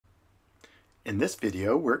In this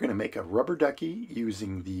video, we're going to make a rubber ducky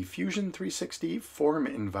using the Fusion 360 form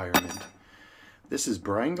environment. This is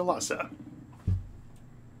Brian Galassa.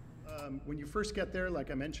 When you first get there,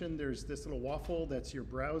 like I mentioned, there's this little waffle that's your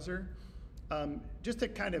browser. Just to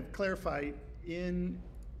kind of clarify, your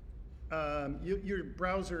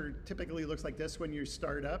browser typically looks like this when you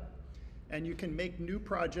start up. And you can make new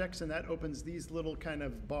projects, and that opens these little kind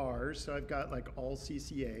of bars. So I've got like all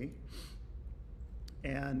CCA.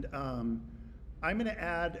 And I'm going to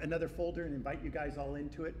add another folder and invite you guys all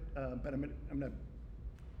into it, but I'm going to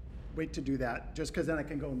wait to do that just because then I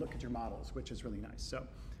can go and look at your models, which is really nice. So,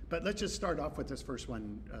 but let's just start off with this first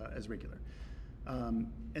one as regular.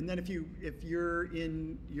 And then if you're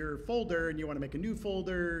in your folder and you want to make a new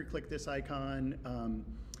folder, click this icon.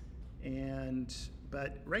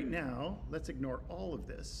 But right now, let's ignore all of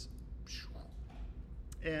this.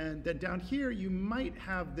 And then down here, you might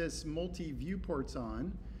have this multi-viewports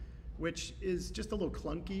on, which is just a little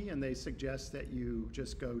clunky, and they suggest that you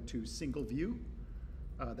just go to single view.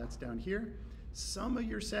 That's down here. Some of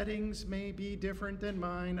your settings may be different than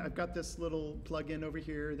mine. I've got this little plugin over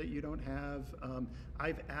here that you don't have.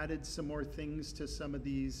 I've added some more things to some of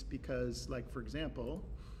these because, like for example,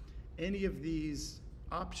 any of these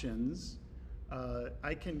options,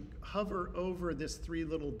 I can hover over this three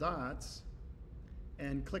little dots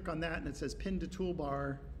and click on that, and it says pin to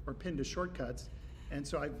toolbar or pin to shortcuts. And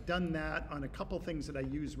so I've done that on a couple things that I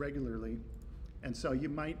use regularly. And so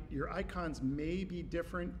your icons may be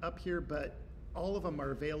different up here, but all of them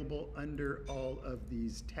are available under all of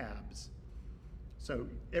these tabs. So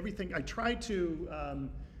everything, I try to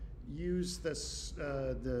use this,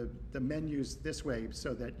 the menus this way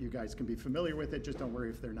so that you guys can be familiar with it. Just don't worry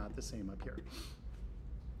if they're not the same up here.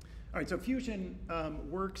 All right, so Fusion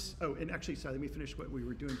works, oh, and actually, sorry, let me finish what we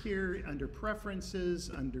were doing here. Under Preferences,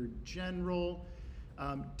 under General,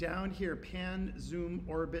 down here, Pan, Zoom,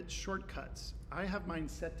 Orbit, Shortcuts. I have mine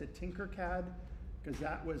set to Tinkercad because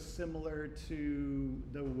that was similar to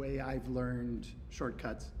the way I've learned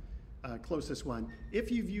shortcuts, closest one. If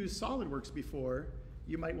you've used SolidWorks before,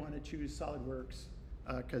 you might want to choose SolidWorks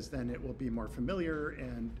because then it will be more familiar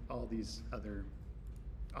and all these other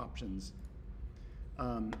options.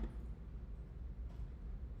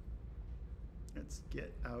 Let's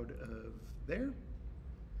get out of there.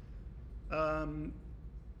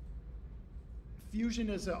 Fusion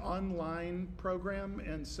is an online program,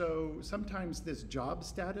 and so sometimes this job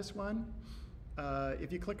status one,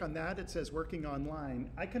 if you click on that, it says working online.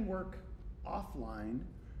 I can work offline,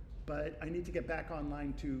 but I need to get back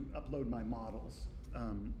online to upload my models.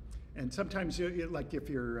 And sometimes, like if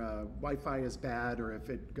your Wi-Fi is bad or if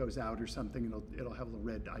it goes out or something, it'll have a little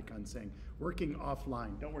red icon saying working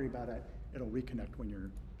offline. Don't worry about it. It'll reconnect when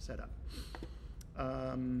you're set up.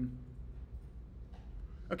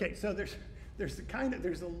 Okay, so there's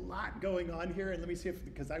a lot going on here, and let me see if,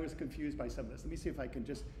 because I was confused by some of this, let me see if I can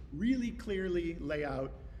just really clearly lay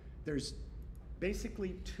out. There's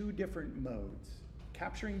basically two different modes: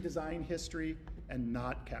 capturing design history and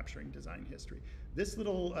not capturing design history. This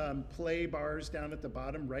little play bars down at the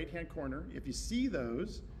bottom right-hand corner, if you see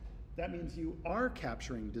those, that means you are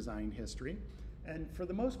capturing design history. And for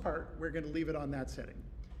the most part, we're going to leave it on that setting.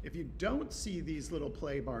 If you don't see these little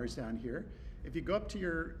play bars down here, if you go up to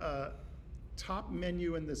your top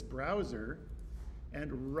menu in this browser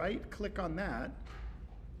and right-click on that,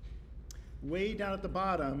 way down at the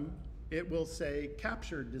bottom, it will say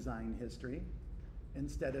Capture Design History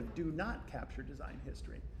instead of Do Not Capture Design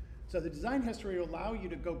History. So the design history will allow you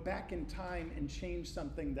to go back in time and change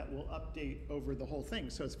something that will update over the whole thing.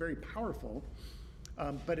 So it's very powerful,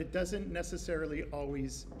 but it doesn't necessarily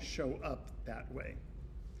always show up that way.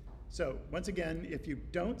 So once again, if you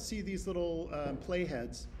don't see these little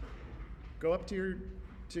playheads, go up to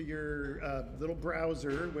your little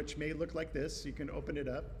browser, which may look like this. You can open it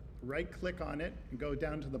up, right-click on it, and go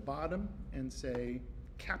down to the bottom and say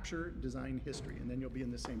Capture Design History, and then you'll be in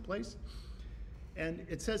the same place. And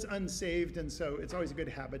it says unsaved, and so it's always a good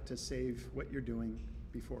habit to save what you're doing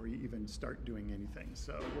before you even start doing anything.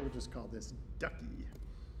 So we'll just call this Ducky.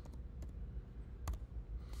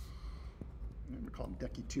 I'm going to call him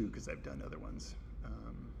Ducky 2 because I've done other ones.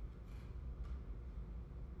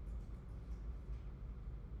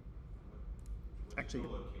 Actually,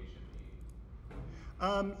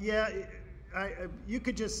 yeah, you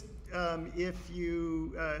could just, if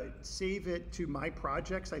you save it to My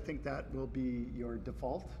Projects, I think that will be your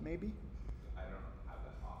default, maybe. I don't have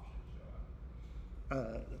that option show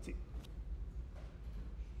up. Let's see.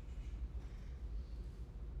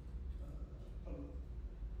 Oh,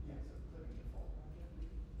 yeah, so click default project.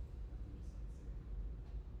 Okay.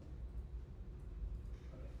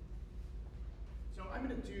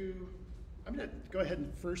 I'm going to go ahead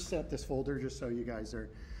and first set up this folder just so you guys are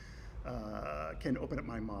can open up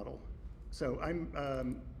my model. So I'm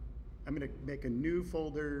going to make a new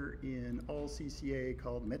folder in all CCA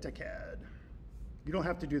called MetaCAD. You don't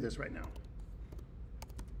have to do this right now.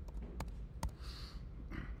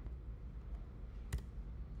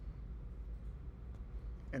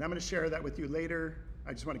 And I'm going to share that with you later.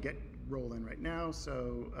 I just want to get rolling right now.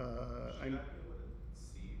 So Should I be able to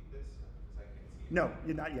see this? Because I can't see it. no,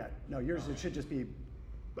 you're not yet. No, yours it should just be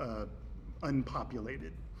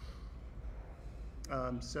unpopulated.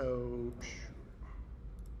 So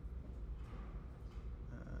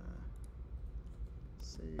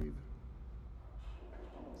save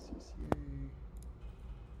CCA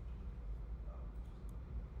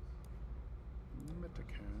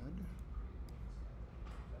MetaCAD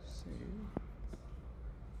save.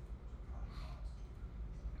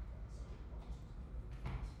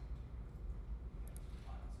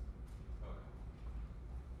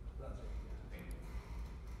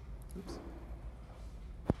 Oops.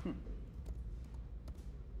 I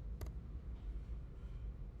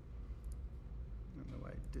don't know why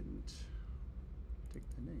it didn't take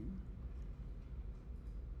the name.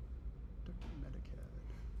 Dr. MetaCAD.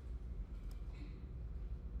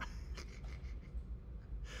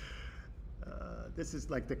 This is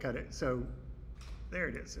like the cut it. So there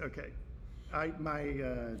it is. Okay. My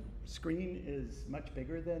screen is much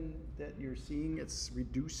bigger than that you're seeing. It's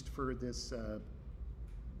reduced for this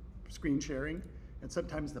screen sharing, and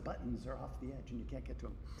sometimes the buttons are off the edge and you can't get to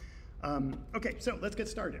them. Okay, so let's get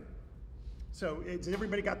started. So has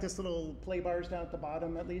everybody got this little play bars down at the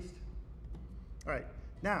bottom at least? All right,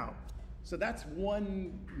 now, so that's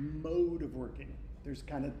one mode of working. There's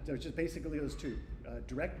just basically those two,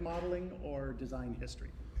 direct modeling or design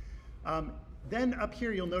history. Then up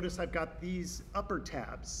here, you'll notice I've got these upper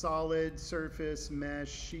tabs: solid, surface,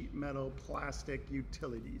 mesh, sheet metal, plastic,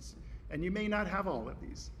 utilities. And you may not have all of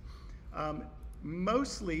these.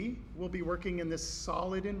 Mostly, we'll be working in this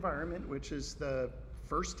solid environment, which is the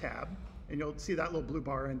first tab. And you'll see that little blue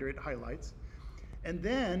bar under it highlights. And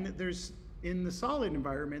then there's, in the solid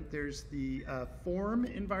environment, there's the form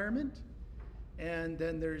environment. And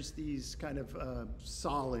then there's these kind of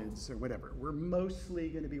solids or whatever. We're mostly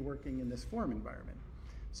going to be working in this form environment.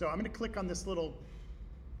 So I'm going to click on this little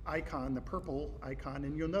icon, the purple icon,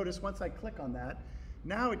 and you'll notice once I click on that,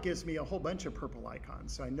 now it gives me a whole bunch of purple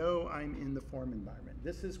icons. So I know I'm in the form environment.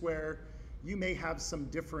 This is where you may have some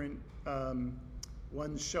different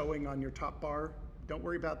ones showing on your top bar. Don't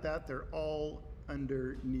worry about that. They're all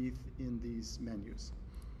underneath in these menus.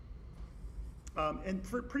 And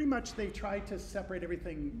for pretty much they try to separate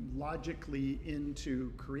everything logically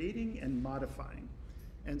into creating and modifying.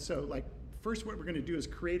 And so like first what we're going to do is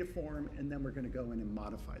create a form, and then we're going to go in and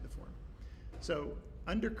modify the form. So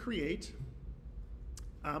under create,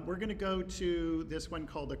 we're going to go to this one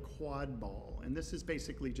called a quad ball. And this is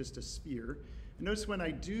basically just a sphere. And notice when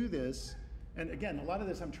I do this, and again, a lot of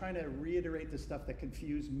this I'm trying to reiterate the stuff that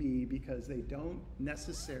confused me because they don't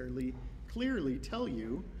necessarily clearly tell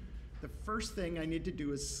you. The first thing I need to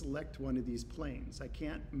do is select one of these planes. I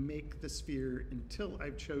can't make the sphere until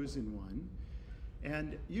I've chosen one.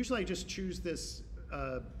 And usually I just choose this,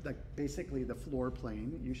 like basically the floor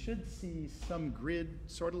plane. You should see some grid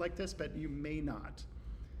sort of like this, but you may not.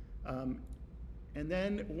 And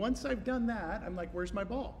then once I've done that, I'm like, where's my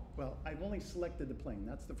ball? Well, I've only selected the plane.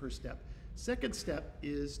 That's the first step. Second step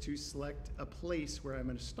is to select a place where I'm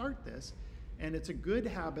going to start this. And it's a good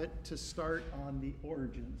habit to start on the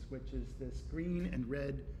origins, which is this green and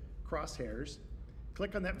red crosshairs.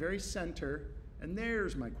 Click on that very center, and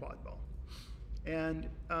there's my quad ball. And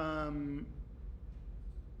I'm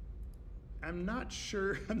not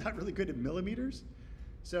sure, I'm not really good at millimeters.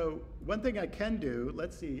 So one thing I can do,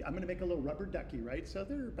 let's see, I'm gonna make a little rubber ducky, right? So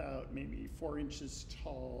they're about maybe 4 inches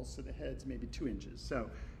tall, so the head's maybe 2 inches. So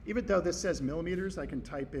even though this says millimeters, I can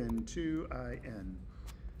type in 2IN.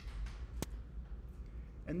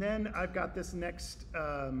 And then I've got this next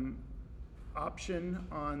option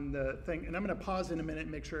on the thing, and I'm gonna pause in a minute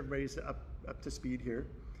and make sure everybody's up to speed here.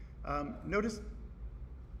 Notice,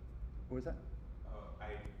 what was that? I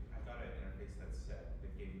got an interface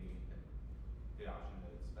that gave me the option to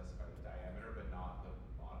specify the diameter, but not the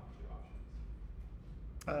bottom two options.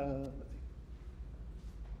 Let's see.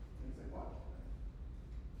 Things like what?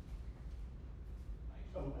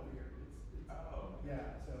 Oh, over here.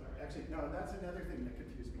 Yeah, so actually, no, that's another thing that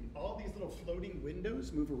confused me. All these little floating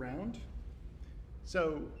windows move around.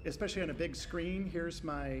 So, especially on a big screen, here's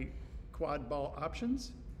my quad ball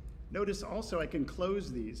options. Notice also I can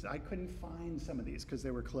close these. I couldn't find some of these because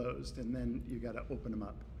they were closed, and then you got to open them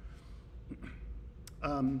up.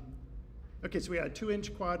 Okay, so we had a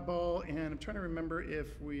 2-inch quad ball, and I'm trying to remember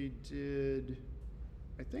if we did,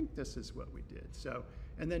 I think this is what we did. So,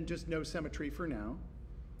 and then just no symmetry for now,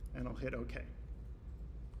 and I'll hit OK.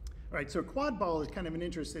 All right, so a quad ball is kind of an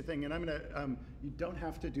interesting thing, and I'm gonna, you don't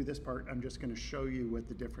have to do this part, I'm just gonna show you what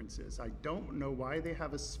the difference is. I don't know why they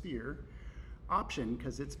have a sphere option,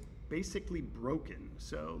 because it's basically broken.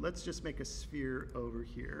 So let's just make a sphere over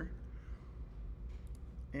here.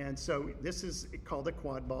 And so this is called a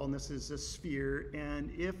quad ball, and this is a sphere. And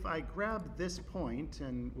if I grab this point,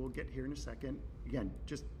 and we'll get here in a second, again,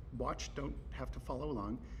 just watch, don't have to follow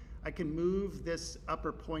along. I can move this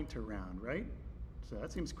upper point around, right? So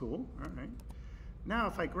that seems cool, all right. Now,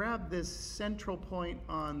 if I grab this central point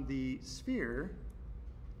on the sphere,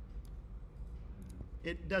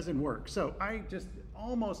 it doesn't work. So I just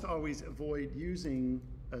almost always avoid using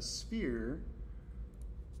a sphere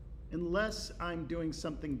unless I'm doing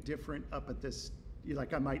something different up at this,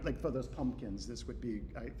 like I might, like for those pumpkins, this would be,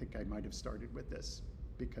 I think I might have started with this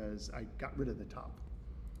because I got rid of the top.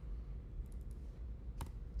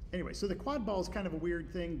 Anyway, so the quad ball is kind of a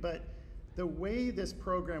weird thing, but the way this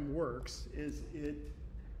program works is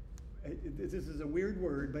this is a weird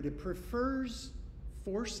word, but it prefers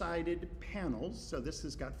 4-sided panels. So this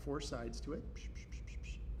has got 4 sides to it.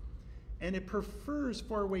 And it prefers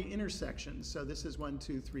 4-way intersections. So this is 1,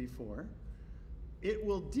 2, 3, 4. It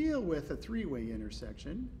will deal with a 3-way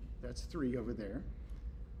intersection. That's 3 over there.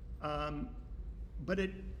 But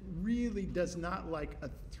it really does not like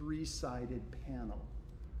a 3-sided panel.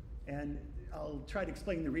 And I'll try to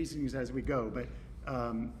explain the reasons as we go. But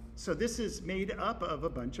so this is made up of a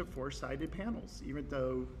bunch of 4-sided panels, even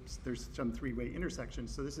though there's some 3-way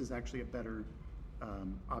intersections. So this is actually a better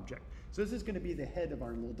object. So this is going to be the head of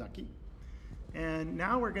our little ducky. And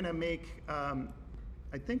now we're going to make,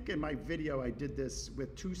 I think in my video I did this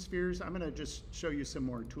with 2 spheres. I'm going to just show you some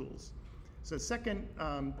more tools. So the second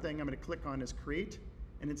thing I'm going to click on is create.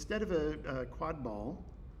 And instead of a quad ball,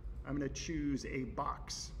 I'm going to choose a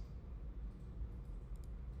box.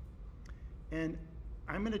 And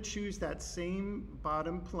I'm going to choose that same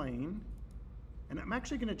bottom plane. And I'm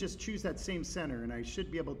actually going to just choose that same center. And I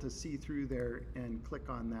should be able to see through there and click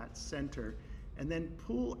on that center. And then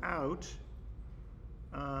pull out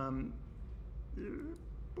boop.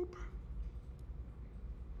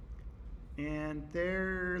 And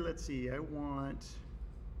there, let's see, I want,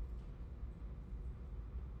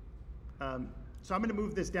 so I'm going to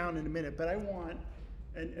move this down in a minute, but I want,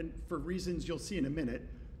 and for reasons you'll see in a minute,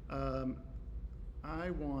 I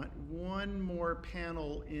want one more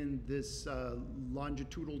panel in this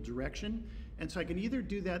longitudinal direction. And so I can either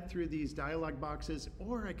do that through these dialog boxes,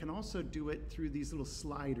 or I can also do it through these little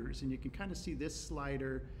sliders. And you can kind of see this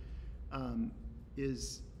slider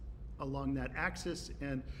is along that axis.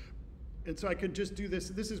 And so I could just do this.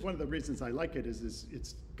 This is one of the reasons I like it, is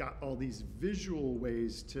it's got all these visual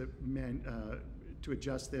ways to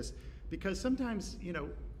adjust this. Because sometimes, you know,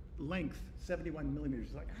 length, 71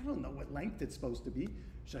 millimeters, like, I don't know what length it's supposed to be.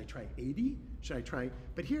 Should I try 80? Should I try,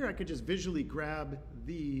 but here I could just visually grab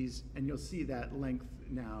these and you'll see that length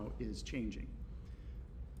now is changing.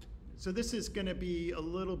 So this is gonna be a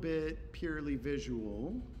little bit purely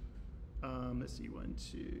visual. Let's see, 1,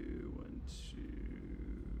 2, 1, 2.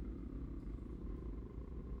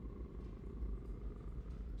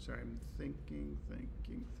 Sorry, I'm thinking.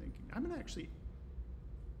 I'm gonna actually,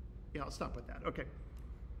 yeah, I'll stop with that, okay.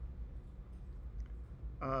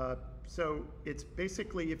 So it's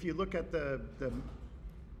basically, if you look at the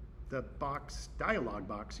box, dialog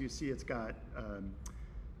box, you see it's got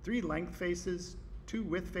 3 length faces, 2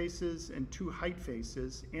 width faces, and 2 height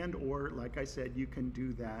faces, and or, like I said, you can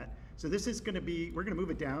do that. So this is gonna be, we're gonna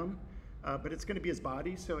move it down, but it's gonna be his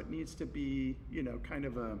body, so it needs to be, you know, kind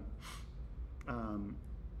of a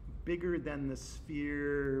bigger than the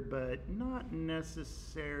sphere, but not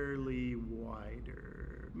necessarily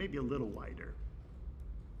wider, maybe a little wider.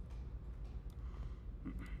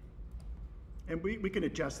 And we can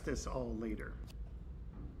adjust this all later.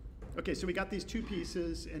 Okay, so we got these 2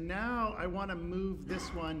 pieces, and now I want to move this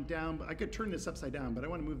one down. I could turn this upside down, but I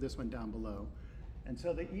want to move this one down below. And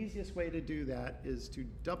so the easiest way to do that is to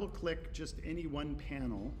double click just any one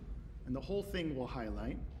panel, and the whole thing will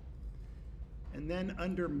highlight. And then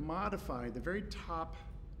under modify, the very top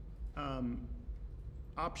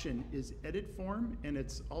option is edit form, and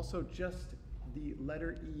it's also just the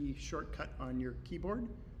letter E shortcut on your keyboard.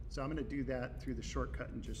 So I'm going to do that through the shortcut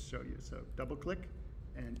and just show you. So double click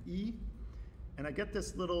and E, and I get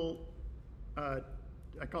this little, I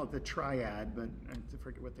call it the triad, but I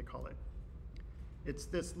forget what they call it. It's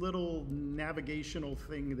this little navigational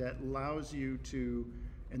thing that allows you to,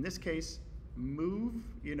 in this case, move,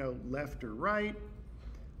 you know, left or right,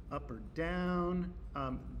 up or down.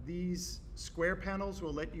 These square panels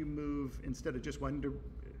will let you move instead of just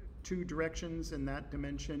two directions in that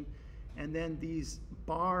dimension. And then these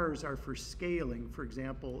bars are for scaling. For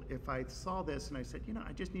example, if I saw this and I said, you know,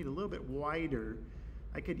 I just need a little bit wider,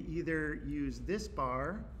 I could either use this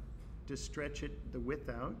bar to stretch the width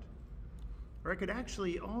out, or I could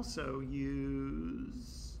actually also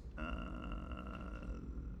use,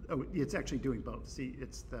 oh, it's actually doing both. See,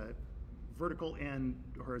 it's the vertical and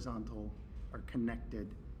horizontal are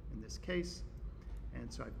connected in this case.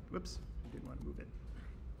 And so whoops, I didn't want to move it.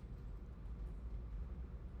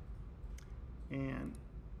 And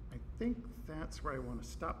I think that's where I want to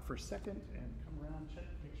stop for a second and come around, check,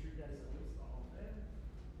 make sure you guys are all there.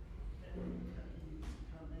 And he's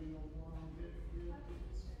coming along good. With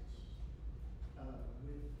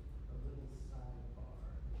a little sidebar,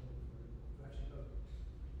 actually,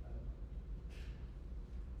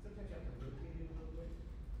 sometimes you have to rotate it a little bit.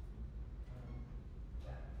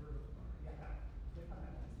 That vertical bar, yeah, click on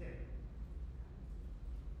that one, there.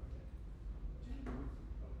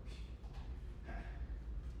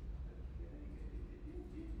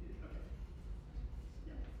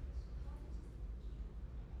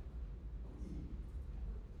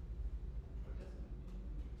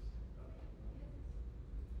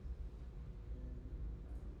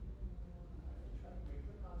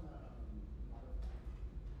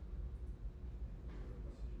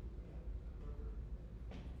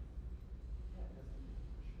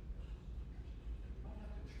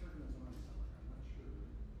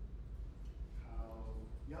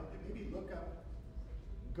 Yeah, maybe look up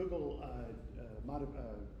Google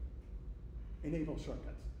enable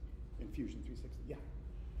shortcuts in Fusion 360. Yeah.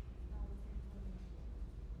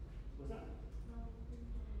 What's that?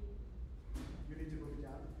 You need to move it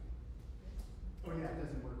down? Oh yeah, it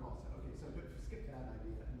doesn't work also. Okay, so skip that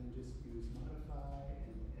idea and then just use modify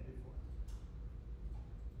and edit form.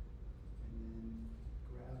 And then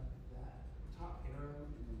grab that top arrow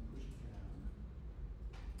and then push it down.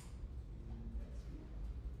 And that's it.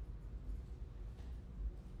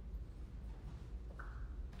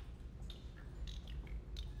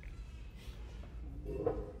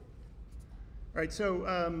 All right,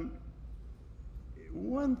 so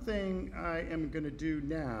one thing I am going to do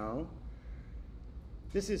now,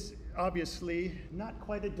 this is obviously not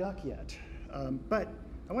quite a duck yet, but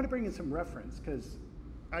I want to bring in some reference because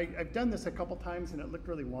I've done this a couple times and it looked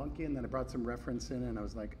really wonky, and then I brought some reference in and I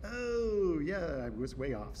was like, oh yeah, I was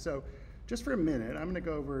way off. So just for a minute, I'm going to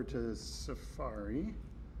go over to Safari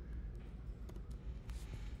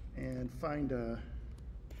and find a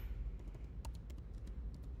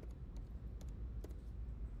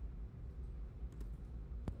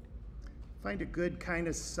good kind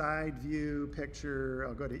of side view picture.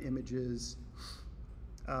 I'll go to images.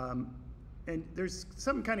 And there's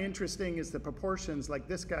something kind of interesting is the proportions. Like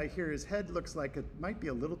this guy here, his head looks like it might be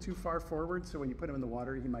a little too far forward. So when you put him in the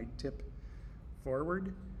water, he might tip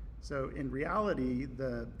forward. So in reality,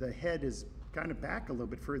 the head is kind of back a little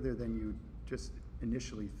bit further than you just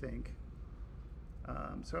initially think.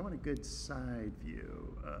 So I want a good side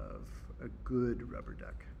view of a good rubber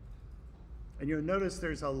duck. And you'll notice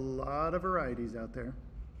there's a lot of varieties out there.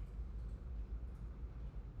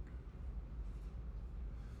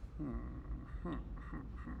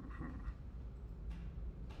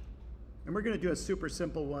 And we're going to do a super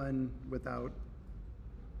simple one without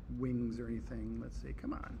wings or anything. Let's see,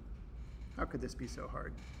 come on. How could this be so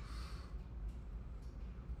hard?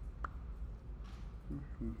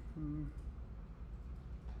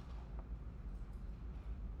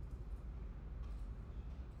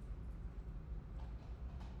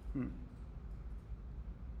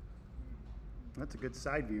 That's a good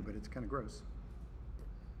side view, but it's kind of gross.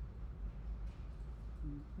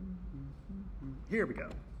 Here we go.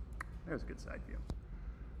 There's a good side view.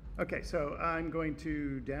 Okay, so I'm going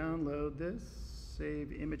to download this,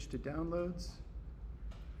 save image to downloads.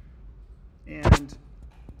 And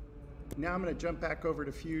now I'm going to jump back over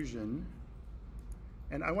to Fusion.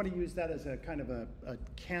 And I want to use that as a kind of a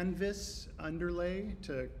canvas underlay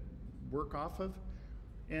to work off of.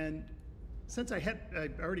 And since I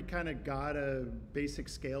already kind of got a basic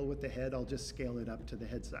scale with the head, I'll just scale it up to the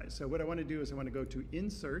head size. So what I want to do is I want to go to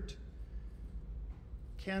Insert,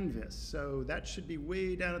 Canvas. So that should be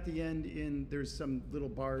way down at the end. There's some little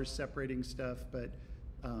bars separating stuff, but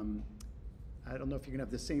I don't know if you can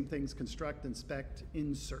have the same things, Construct, Inspect,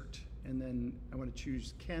 Insert. And then I want to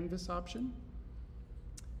choose Canvas option.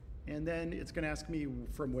 And then it's going to ask me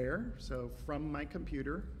from where. So from my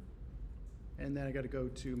computer. And then I got to go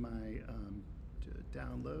to my to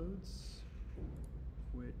downloads.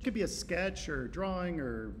 which could be a sketch or drawing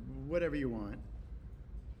or whatever you want.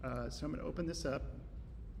 So I'm going to open this up.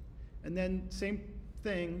 And then same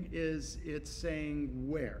thing is it's saying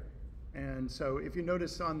where. And so if you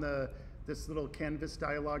notice on this little canvas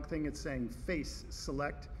dialog thing, it's saying face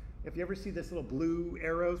select. If you ever see this little blue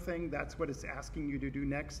arrow thing, that's what it's asking you to do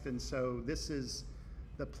next. And so this is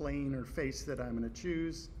the plane or face that I'm going to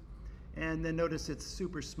choose. And then notice it's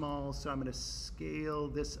super small, so I'm going to scale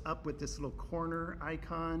this up with this little corner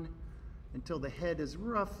icon until the head is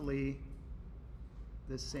roughly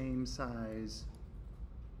the same size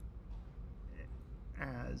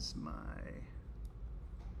as my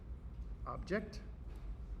object.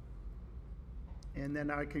 And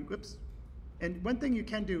then I can, whoops. And one thing you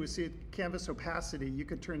can do is see canvas opacity. You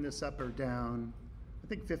could turn this up or down. I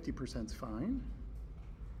think 50% is fine.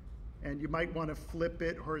 And you might want to flip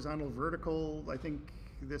it horizontal, vertical. I think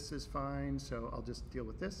this is fine, so I'll just deal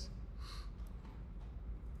with this.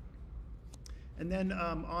 And then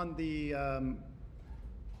on the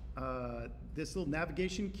this little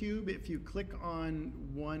navigation cube, if you click on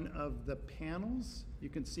one of the panels, you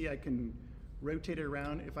can see I can rotate it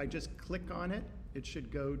around. If I just click on it, it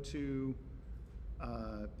should go to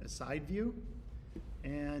a side view.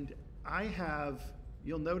 And I have,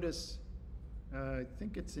 you'll notice, I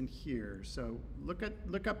think it's in here. So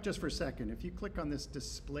look up just for a second. If you click on this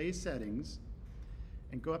display settings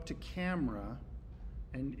and go up to camera,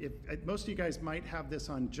 and if most of you guys might have this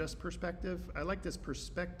on just perspective, I like this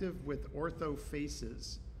perspective with ortho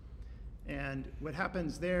faces. And what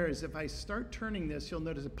happens there is if I start turning this, you'll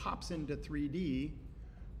notice it pops into 3D,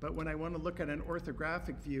 but when I want to look at an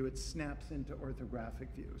orthographic view, it snaps into orthographic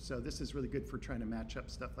view. So this is really good for trying to match up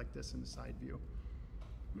stuff like this in the side view.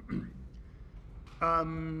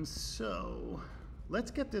 So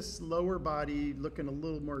let's get this lower body looking a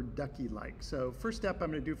little more ducky-like. So first step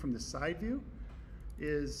I'm going to do from the side view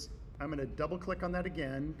is I'm going to double click on that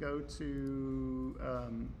again, go to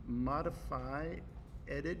modify,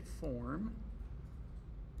 edit form,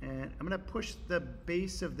 and I'm going to push the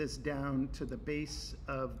base of this down to the base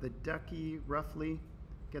of the ducky roughly,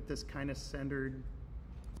 get this kind of centered.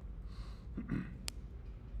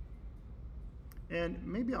 And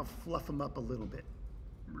maybe I'll fluff them up a little bit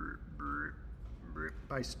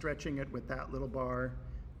by stretching it with that little bar.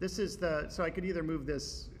 This is so I could either move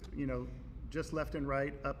this, you know, just left and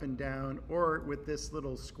right, up and down, or with this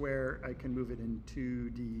little square, I can move it in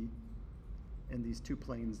 2D in these two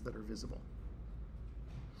planes that are visible.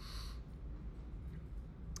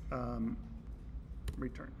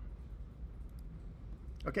 Return.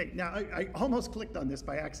 Okay, now I almost clicked on this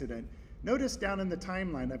by accident. Notice down in the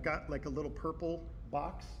timeline, I've got like a little purple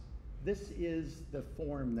box. This is the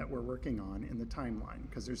form that we're working on in the timeline,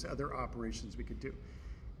 because there's other operations we could do.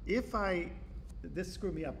 This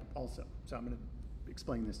screwed me up also, so I'm going to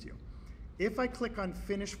explain this to you. If I click on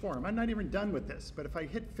Finish Form, I'm not even done with this, but if I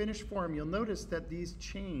hit Finish Form, you'll notice that these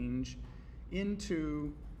change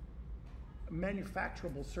into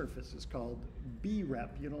manufacturable surfaces called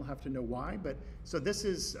B-Rep. You don't have to know why, but so this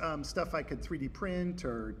is stuff I could 3D print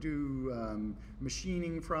or do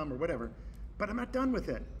machining from or whatever, but I'm not done with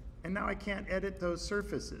it. And now I can't edit those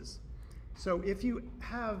surfaces. So if you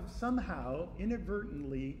have somehow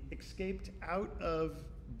inadvertently escaped out of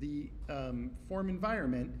the form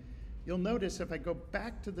environment, you'll notice if I go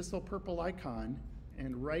back to this little purple icon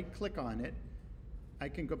and right click on it, I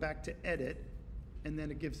can go back to edit, and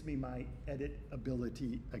then it gives me my edit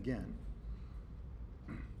ability again.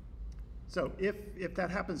 So if that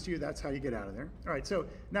happens to you, that's how you get out of there. All right, so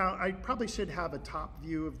now I probably should have a top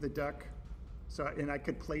view of the duck, and I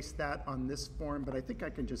could place that on this form, but I think I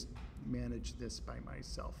can just manage this by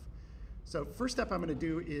myself. So first step I'm going to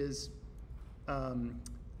do is,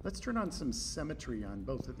 let's turn on some symmetry on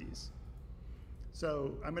both of these.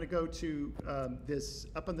 So I'm going to go to this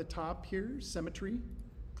up on the top here, symmetry,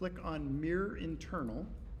 click on mirror internal,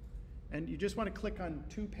 and you just want to click on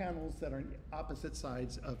two panels that are on opposite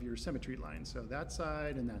sides of your symmetry line. So that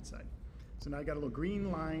side and that side. So now I got a little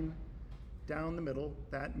green line down the middle.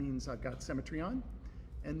 That means I've got symmetry on.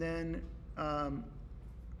 And then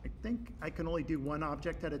I think I can only do one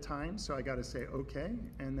object at a time, so I got to say okay,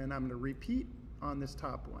 and then I'm going to repeat on this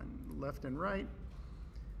top one, left and right.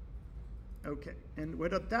 Okay, and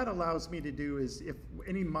what that allows me to do is if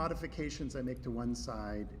any modifications I make to one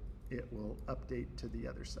side, it will update to the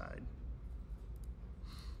other side.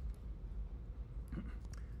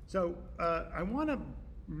 So I want to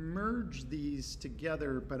merge these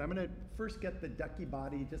together, but I'm going to first get the ducky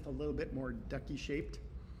body just a little bit more ducky shaped.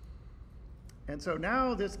 And so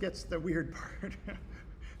now this gets the weird part.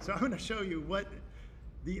 So I'm going to show you what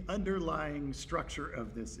the underlying structure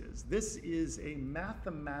of this is. This is a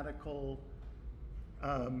mathematical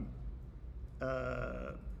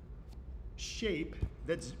shape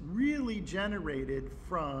that's really generated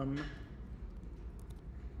from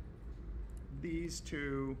these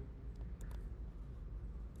two.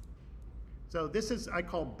 So this is, I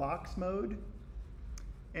call box mode.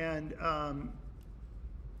 And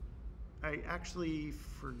I actually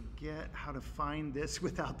forget how to find this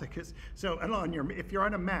without the, so if you're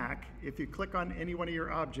on a Mac, if you click on any one of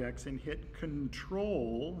your objects and hit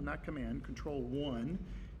Control, not Command, Control 1,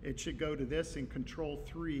 it should go to this, and Control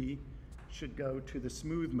 3 should go to the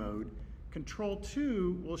smooth mode. Control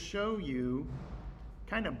 2 will show you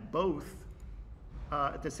kind of both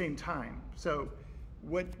at the same time. So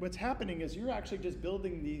what's happening is you're actually just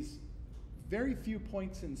building these very few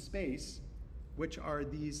points in space, which are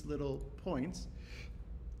these little points,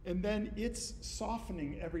 and then it's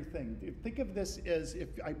softening everything. Think of this as if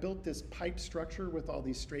I built this pipe structure with all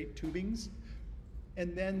these straight tubings,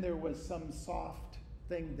 and then there was some soft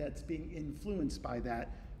thing that's being influenced by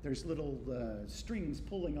that. There's little strings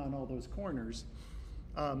pulling on all those corners.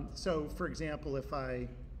 So for example, if I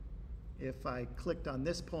clicked on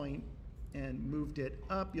this point and moved it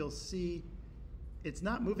up, you'll see it's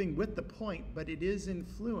not moving with the point, but it is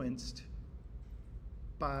influenced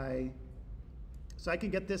by, so I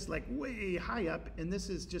can get this like way high up, and this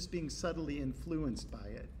is just being subtly influenced by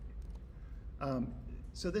it.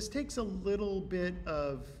 So this takes a little bit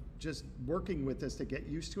of just working with this to get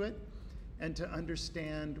used to it and to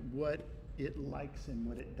understand what it likes and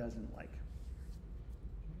what it doesn't like.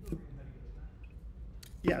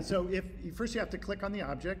 Yeah, so first you have to click on the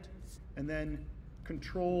object, and then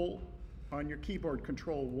Control on your keyboard,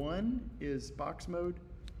 Control 1 is box mode,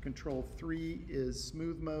 Control 3 is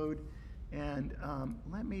smooth mode, and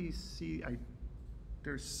let me see,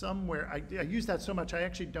 there's somewhere, I use that so much I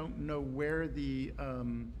actually don't know where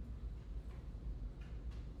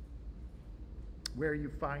where you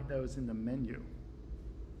find those in the menu.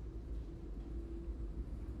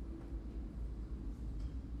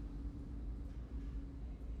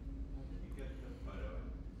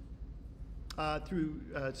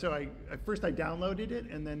 So first I downloaded it,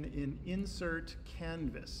 and then in Insert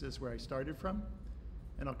Canvas is where I started from,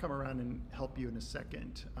 and I'll come around and help you in a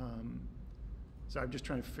second. So I'm just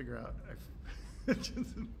trying to figure out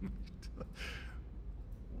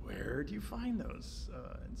where do you find those?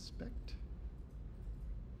 Inspect,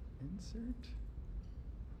 Insert.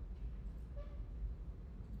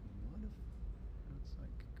 What if it's like?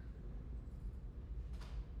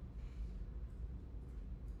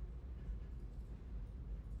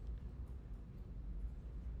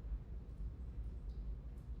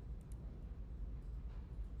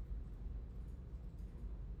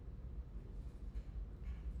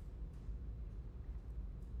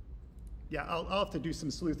 Yeah, I'll have to do some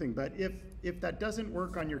sleuthing, but if that doesn't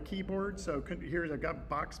work on your keyboard, so here I've got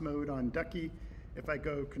box mode on Ducky. If I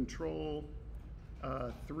go Control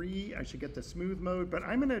 3, I should get the smooth mode, but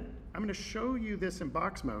I'm gonna show you this in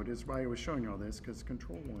box mode, is why I was showing all this, because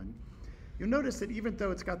Control 1. You'll notice that even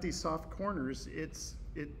though it's got these soft corners, it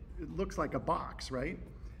looks like a box, right?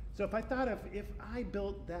 So if I thought if I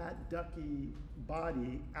built that Ducky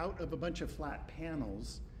body out of a bunch of flat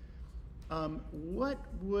panels, what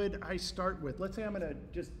would I start with? Let's say I'm gonna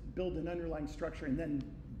just build an underlying structure and then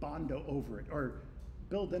Bondo over it, or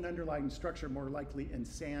build an underlying structure more likely and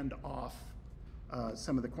sand off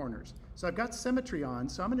some of the corners. So I've got symmetry on,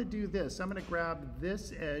 so I'm gonna do this. I'm gonna grab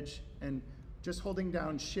this edge, and just holding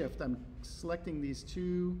down Shift, I'm selecting these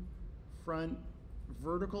two front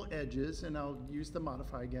vertical edges, and I'll use the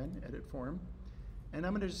modify again, edit form. And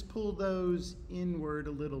I'm gonna just pull those inward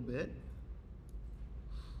a little bit.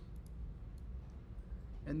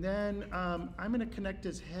 And then I'm going to connect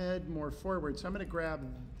his head more forward. So I'm going to grab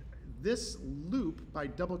this loop by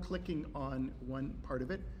double-clicking on one part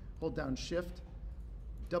of it, hold down Shift,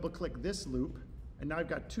 double-click this loop, and now I've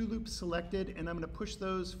got two loops selected, and I'm going to push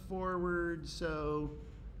those forward so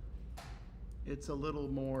it's a little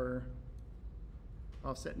more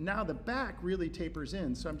offset. Now the back really tapers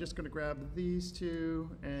in, so I'm just going to grab these two,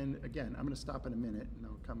 and again, I'm going to stop in a minute, and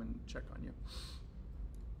I'll come and check on you.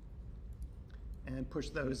 And push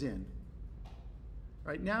those in.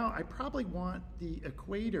 Right now, I probably want the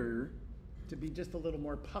equator to be just a little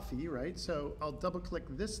more puffy, right? So I'll double click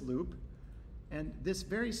this loop, and this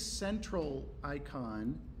very central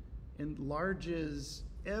icon enlarges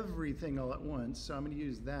everything all at once. So I'm going to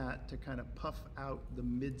use that to kind of puff out the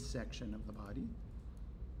midsection of the body.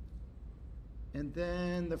 And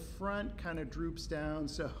then the front kind of droops down,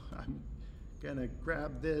 so I'm going to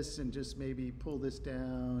grab this and just maybe pull this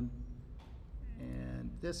down And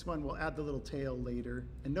this one, we'll add the little tail later.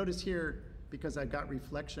 And notice here, because I've got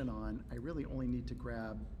reflection on, I really only need to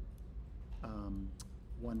grab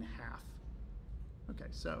 1/2. Okay,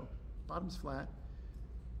 so bottom's flat.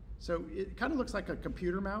 So it kind of looks like a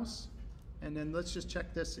computer mouse. And then let's just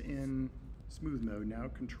check this in smooth mode now,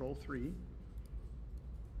 Control 3.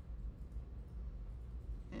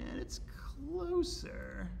 And it's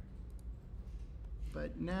closer.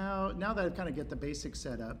 But now that I've kind of get the basics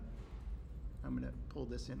set up, I'm going to pull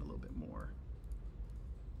this in a little bit more.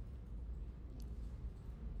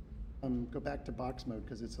 Go back to box mode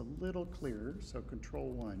because it's a little clearer, so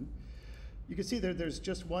Control 1. You can see there's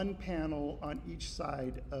just one panel on each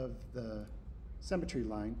side of the symmetry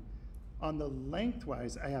line. On the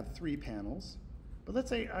lengthwise, I have 3 panels. But let's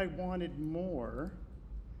say I wanted more,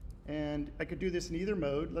 and I could do this in either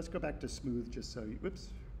mode. Let's go back to smooth just so you, whoops,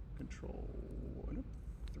 Control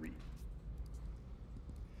 3.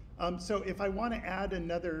 So if I want to add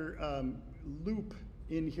another loop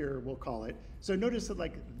in here, we'll call it. So notice that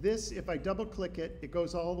like this, if I double click it, it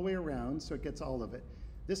goes all the way around, so it gets all of it.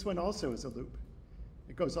 This one also is a loop.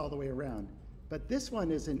 It goes all the way around. But this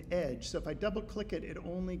one is an edge, so if I double click it, it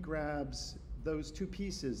only grabs those 2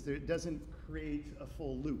 pieces. It doesn't create a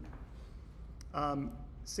full loop.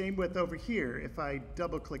 Same with over here. If I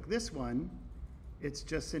double click this one, it's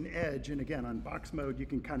just an edge. And again, on box mode, you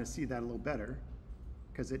can kind of see that a little better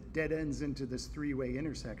because it dead ends into this 3-way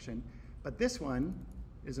intersection. But this one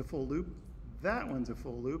is a full loop, that one's a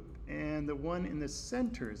full loop, and the one in the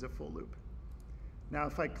center is a full loop. Now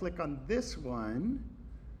if I click on this one,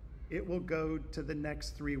 it will go to the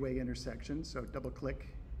next 3-way intersection, so double click,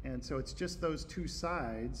 and so it's just those 2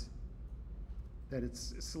 sides that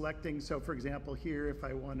it's selecting. So for example here, if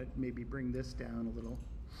I want to maybe bring this down a little,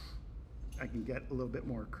 I can get a little bit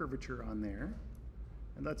more curvature on there.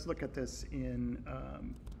 And let's look at this in,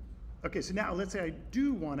 okay, so now let's say I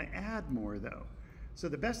do want to add more though. So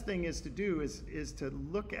the best thing is to do is to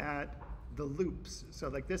look at the loops. So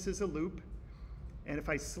like this is a loop, and if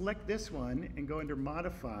I select this one and go under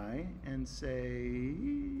modify and say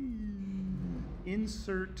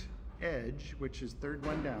insert edge, which is 3rd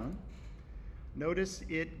one down, notice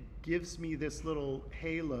it gives me this little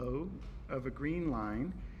halo of a green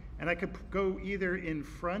line, and I could go either in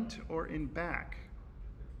front or in back.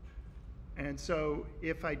 And so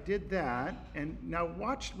if I did that, and now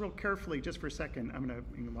watch real carefully just for a second, I'm going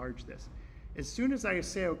to enlarge this. As soon as I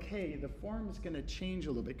say okay, the form is going to change a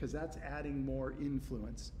little bit because that's adding more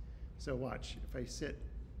influence. So watch, if I sit,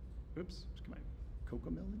 oops, come on,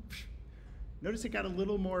 Cocomelon. Notice it got a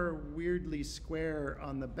little more weirdly square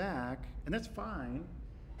on the back, and that's fine,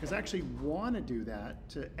 because I actually want to do that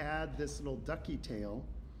to add this little ducky tail.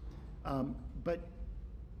 But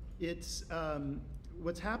it's,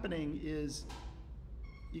 what's happening is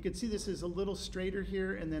you can see this is a little straighter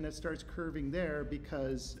here, and then it starts curving there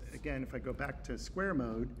because, again, if I go back to square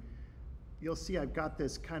mode, you'll see I've got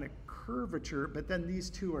this kind of curvature, but then these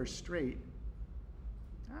 2 are straight.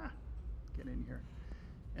 Get in here.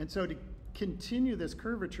 And so to continue this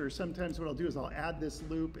curvature, sometimes what I'll do is I'll add this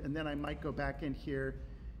loop, and then I might go back in here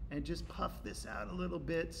and just puff this out a little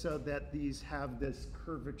bit so that these have this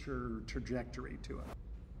curvature trajectory to them.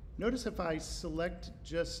 Notice if I select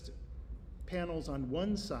just panels on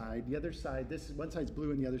one side, the other side, this is one side's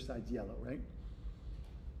blue and the other side's yellow, right?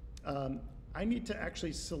 I need to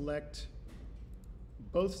actually select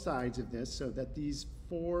both sides of this so that these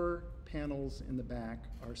 4 panels in the back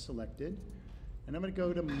are selected. And I'm going to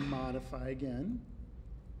go to modify again.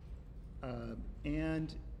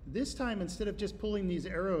 And this time, instead of just pulling these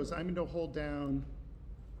arrows, I'm going to hold down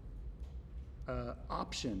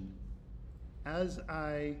Option as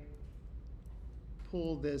I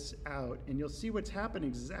pull this out, and you'll see what's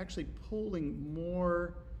happening is it's actually pulling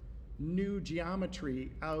more new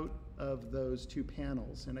geometry out of those 2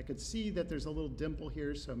 panels. And I could see that there's a little dimple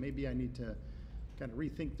here, so maybe I need to kind of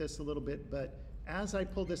rethink this a little bit. But as I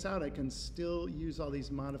pull this out, I can still use all these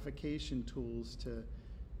modification tools to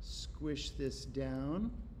squish this down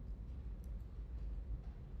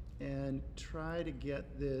and try to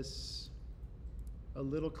get this a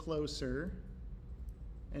little closer.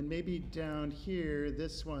 And maybe down here,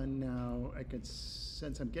 this one now, I could,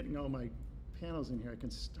 since I'm getting all my panels in here, I can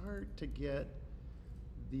start to get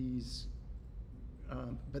these,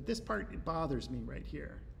 but this part, it bothers me right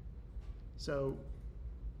here. So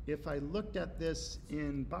if I looked at this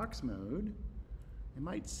in box mode, I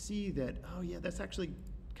might see that, oh yeah, that's actually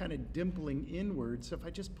kind of dimpling inward. So if I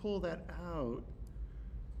just pull that out,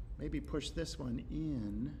 maybe push this one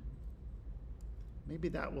in, maybe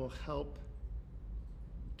that will help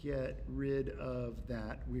get rid of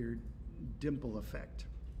that weird dimple effect.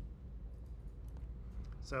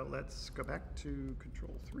 So let's go back to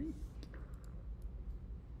Control 3.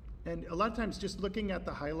 And a lot of times just looking at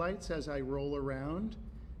the highlights as I roll around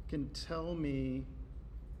can tell me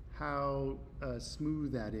how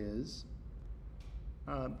smooth that is.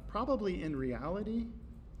 Probably in reality,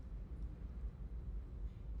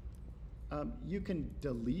 you can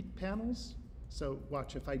delete panels. So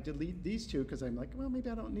watch, if I delete these two, because I'm like, well, maybe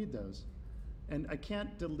I don't need those. And I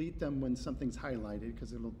can't delete them when something's highlighted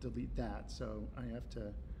because it'll delete that. So I have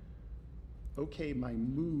to okay my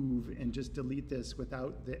move and just delete this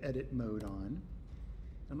without the edit mode on.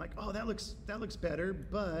 I'm like, oh, that looks better,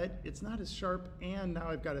 but it's not as sharp, and now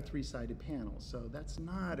I've got a three-sided panel, so that's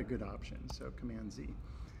not a good option. So Command Z.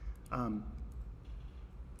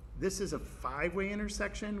 This is a five-way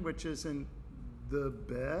intersection, which isn't the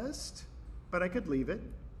best, but I could leave it.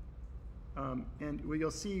 And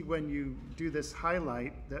you'll see when you do this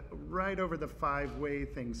highlight that right over the five-way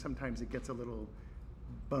thing, sometimes it gets a little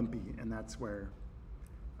bumpy, and that's where,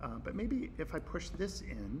 but maybe if I push this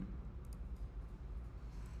in,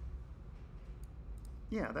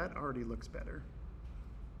 yeah, that already looks better.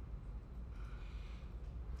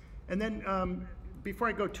 And then before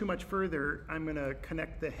I go too much further, I'm gonna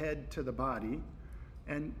connect the head to the body.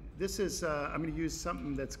 And this is, I'm gonna use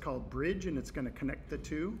something that's called bridge, and it's gonna connect the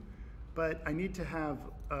two. But I need to have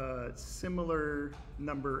a similar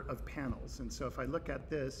number of panels. And so if I look at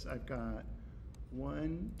this, I've got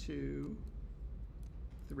 1, 2,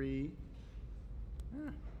 3,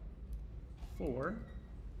 4.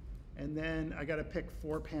 And then I gotta pick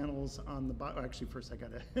 4 panels on the bottom. Actually, first I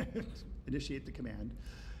gotta initiate the command.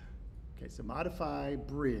 Okay, so modify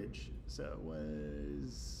bridge. So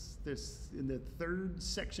was this in the third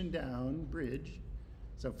section down, bridge.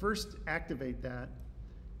 So first activate that,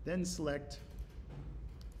 then select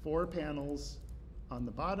 4 panels on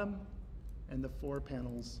the bottom and the 4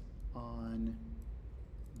 panels on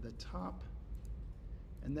the top.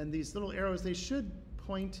 And then these little arrows, they should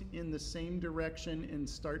point in the same direction and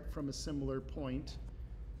start from a similar point.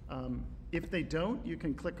 If they don't, you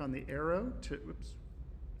can click on the arrow to, oops,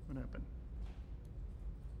 what happened?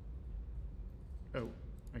 Oh,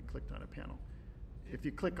 I clicked on a panel. If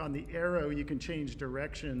you click on the arrow, you can change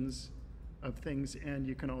directions of things, and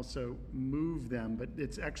you can also move them, but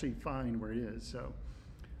it's actually fine where it is. So,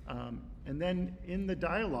 and then in the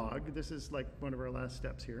dialog, this is like one of our last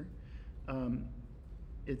steps here.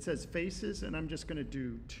 It says faces, and I'm just going to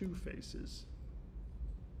do 2 faces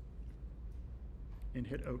and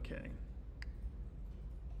hit OK.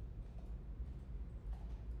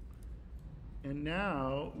 And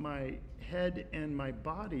now my head and my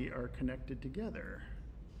body are connected together.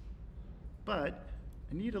 But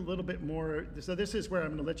I need a little bit more. So this is where I'm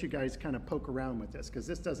going to let you guys kind of poke around with this, because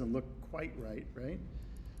this doesn't look quite right, right?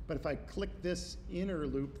 But if I click this inner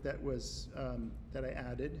loop that was that I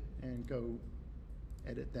added and go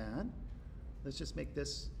edit that, let's just make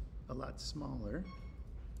this a lot smaller.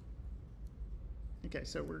 Okay,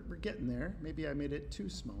 so we're getting there. Maybe I made it too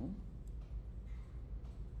small.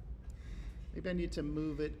 Maybe I need to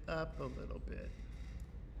move it up a little bit.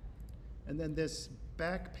 And then this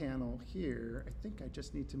back panel here, I think I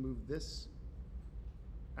just need to move this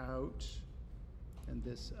out and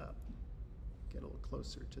this up. Get a little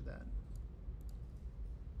closer to that.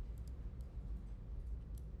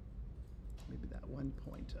 Maybe that 1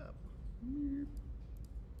 point up.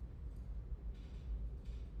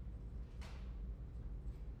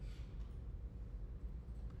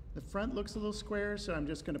 The front looks a little square, so I'm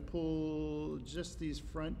just going to pull just these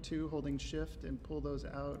front 2, holding shift, and pull those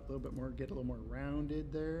out a little bit more, get a little more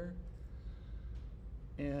rounded there.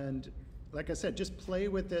 And like I said, just play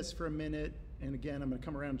with this for a minute. And again, I'm going to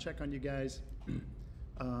come around and check on you guys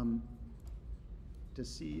to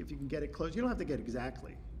see if you can get it close. You don't have to get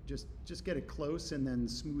exactly. Just get it close and then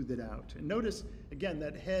smooth it out. And notice, again,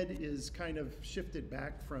 that head is kind of shifted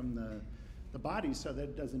back from the body so that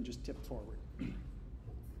it doesn't just tip forward.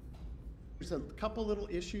 There's a couple little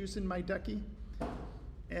issues in my ducky,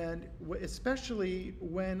 and especially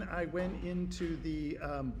when I went into the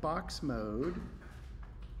box mode,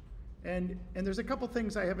 and there's a couple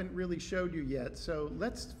things I haven't really showed you yet. So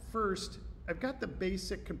let's first, I've got the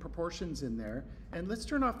basic proportions in there, and let's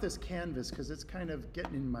turn off this canvas because it's kind of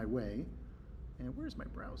getting in my way. And where's my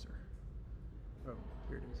browser? Oh,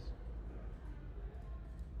 here it is.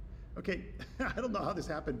 Okay, I don't know how this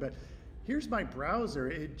happened, but here's my browser.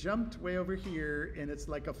 It jumped way over here, and it's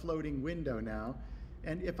like a floating window now.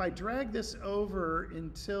 And if I drag this over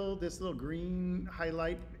until this little green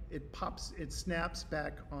highlight, it pops, it snaps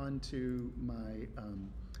back onto my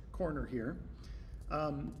corner here. So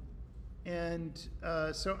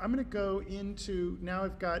I'm going to go into, now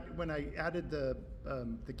I've got, when I added the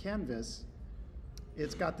the canvas,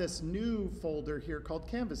 it's got this new folder here called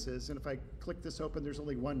Canvases, and if I click this open, there's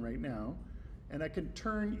only one right now. And I can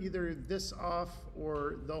turn either this off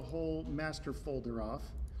or the whole master folder off,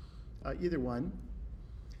 either one.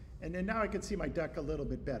 And then now I can see my duck a little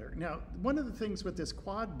bit better. Now, one of the things with this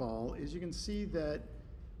quad ball is you can see that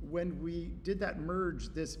when we did that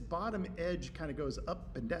merge, this bottom edge kind of goes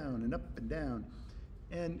up and down and up and down.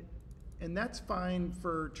 And that's fine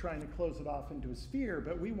for trying to close it off into a sphere,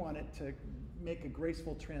 but we want it to make a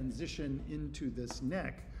graceful transition into this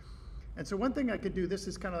neck. And so one thing I could do, this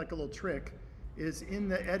is kind of like a little trick, is in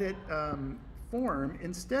the edit form,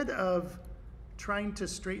 instead of trying to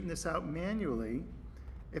straighten this out manually,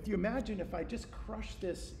 if you imagine if I just crush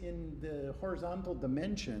this in the horizontal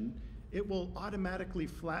dimension, it will automatically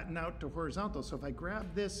flatten out to horizontal. So if I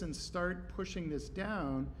grab this and start pushing this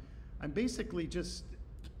down, I'm basically just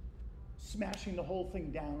smashing the whole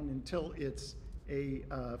thing down until it's a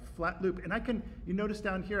flat loop. And I can, you notice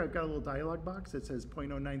down here, I've got a little dialog box that says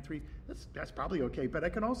 0.093. That's probably okay, but I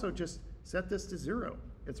can also just set this to 0.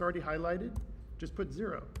 It's already highlighted, just put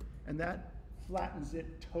 0. And that flattens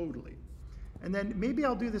it totally. And then maybe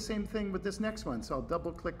I'll do the same thing with this next one. So I'll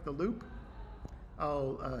double click the loop.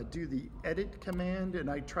 I'll do the edit command,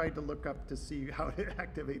 and I tried to look up to see how to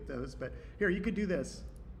activate those, but here, you could do this.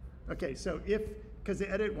 Okay, so because the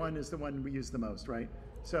edit one is the one we use the most, right?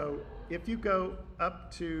 So if you go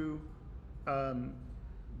up to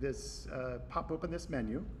pop open this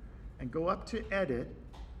menu and go up to edit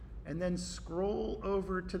and then scroll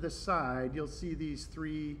over to the side, you'll see these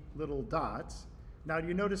 3 little dots. Now, do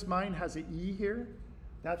you notice mine has an E here?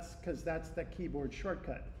 That's because that's the keyboard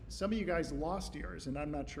shortcut. Some of you guys lost yours, and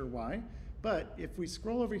I'm not sure why. But if we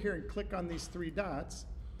scroll over here and click on these 3 dots,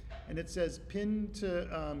 and it says pin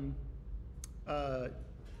to,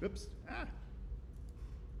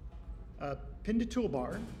 pin to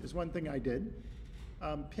toolbar is one thing I did.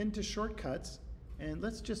 Pin to shortcuts, and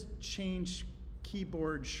let's just change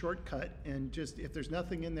keyboard shortcut, and just, if there's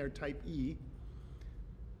nothing in there, type E.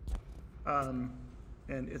 And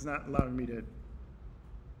it's not allowing me to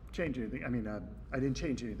change anything. I mean, I didn't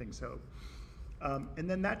change anything, so. And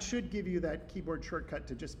then that should give you that keyboard shortcut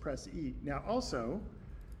to just press E. Now also,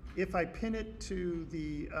 if I pin it to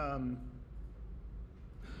the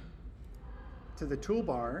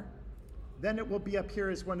toolbar, then it will be up here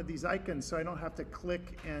as one of these icons, so I don't have to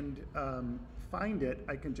click and find it.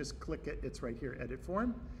 I can just click it, it's right here, edit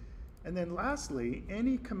form. And then lastly,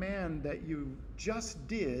 any command that you just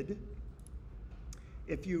did,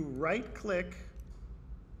 if you right click,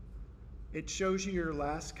 it shows you your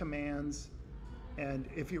last commands, and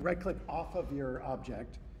if you right click off of your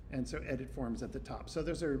object, and so edit forms at the top. So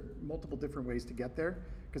those are multiple different ways to get there,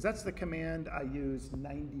 because that's the command I use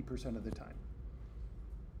 90% of the time.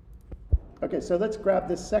 Okay, so let's grab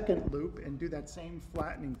this second loop and do that same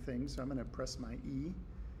flattening thing. So I'm gonna press my E,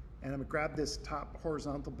 and I'm gonna grab this top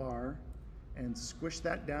horizontal bar and squish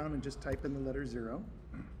that down and just type in the letter 0.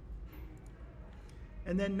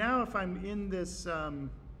 And then now if I'm in this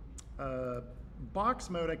box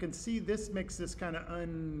mode, I can see this makes this kind of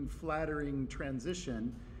unflattering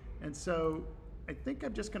transition. And so I think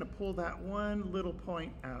I'm just gonna pull that one little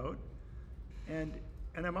point out. And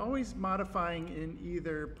I'm always modifying in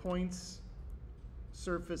either points,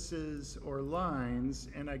 surfaces, or lines,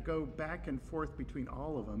 and I go back and forth between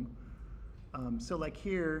all of them. So like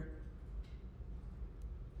here,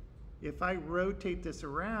 if I rotate this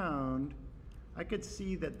around, I could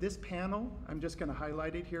see that this panel, I'm just gonna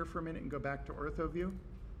highlight it here for a minute and go back to ortho view.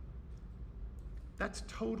 That's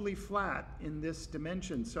totally flat in this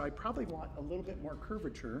dimension, so I probably want a little bit more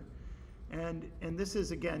curvature. And this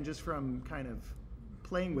is, again, just from kind of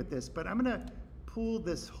playing with this, but I'm gonna pull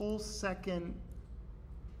this whole second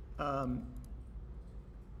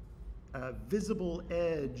visible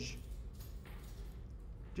edge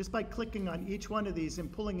just by clicking on each one of these and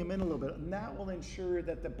pulling them in a little bit, and that will ensure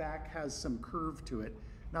that the back has some curve to it.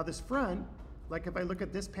 Now this front, like if I look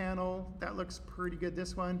at this panel, that looks pretty good.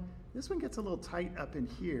 This one gets a little tight up in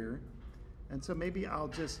here, and so maybe I'll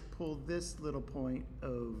just pull this little point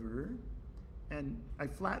over, and I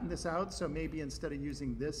flatten this out, so maybe instead of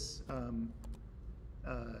using this,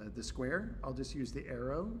 the square, I'll just use the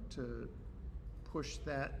arrow to push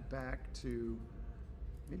that back to,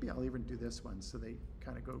 maybe I'll even do this one so they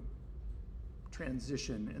kind of go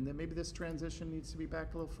transition, and then maybe this transition needs to be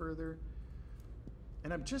back a little further.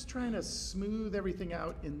 And I'm just trying to smooth everything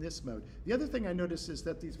out in this mode. The other thing I noticed is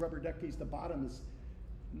that these rubber duckies, the bottom is,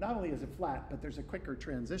 not only is it flat, but there's a quicker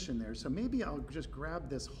transition there. So maybe I'll just grab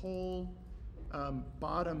this whole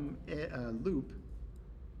bottom loop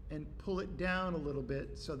and pull it down a little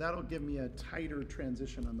bit, so that'll give me a tighter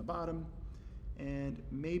transition on the bottom. And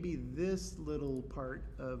maybe this little part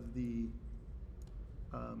of the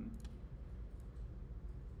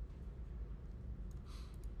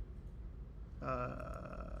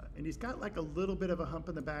and he's got like a little bit of a hump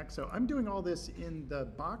in the back. So I'm doing all this in the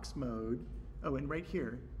box mode. Oh, and right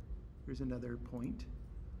here, here's another point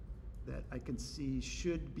that I can see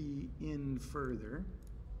should be in further.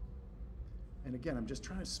 And again, I'm just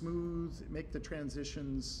trying to smooth, make the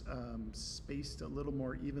transitions spaced a little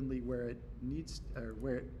more evenly where it needs, or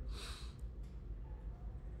where it,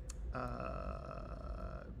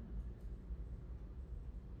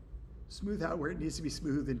 smooth out where it needs to be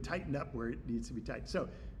smooth and tighten up where it needs to be tight. So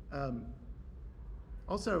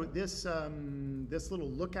also this, this little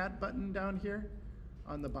look at button down here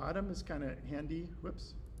on the bottom is kind of handy.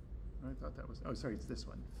 Whoops, I thought that was, oh, sorry, it's this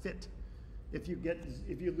one, fit. If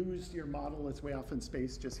you lose your model, it's way off in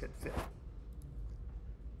space, just hit fit.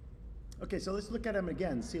 Okay, so let's look at him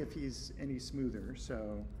again, see if he's any smoother.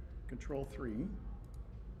 So Control 3.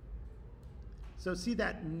 So see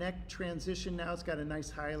that neck transition now? It's got a nice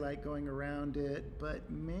highlight going around it, but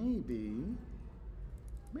maybe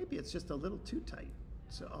it's just a little too tight.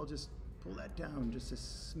 So I'll just pull that down just a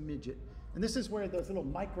smidget. And this is where those little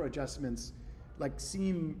micro adjustments like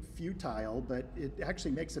seem futile, but it actually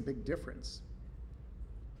makes a big difference.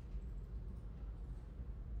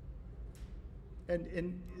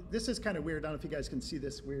 And this is kind of weird. I don't know if you guys can see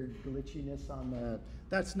this weird glitchiness on the,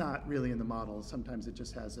 that's not really in the model. Sometimes it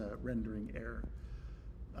just has a rendering error.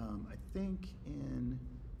 I think in,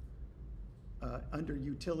 under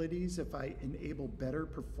utilities, if I enable better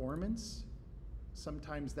performance,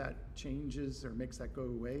 sometimes that changes or makes that go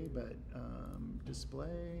away, but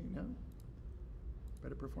display, no.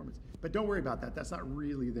 Better performance. But don't worry about that. That's not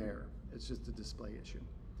really there. It's just a display issue.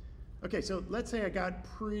 Okay, so let's say I got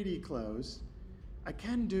pretty close. I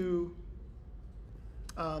can do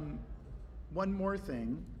one more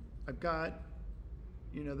thing. I've got,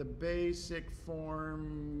 you know, the basic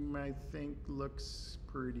form I think looks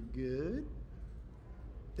pretty good.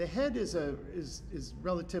 The head is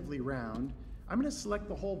relatively round. I'm going to select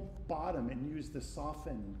the whole bottom and use the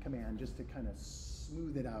soften command just to kind of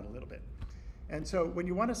smooth it out a little bit. And so when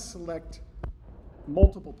you want to select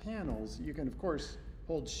multiple panels, you can, of course,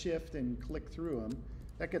 hold Shift and click through them.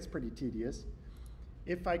 That gets pretty tedious.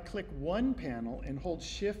 If I click one panel and hold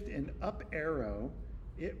Shift and up arrow,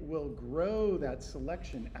 it will grow that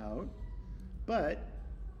selection out. But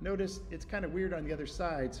notice it's kind of weird on the other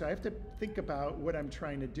side, so I have to think about what I'm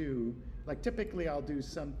trying to do. Like typically I'll do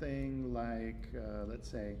something like, let's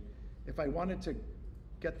say, if I wanted to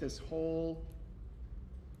get this whole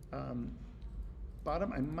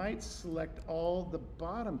bottom, I might select all the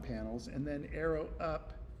bottom panels and then arrow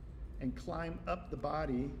up and climb up the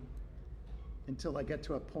body until I get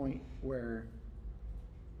to a point where,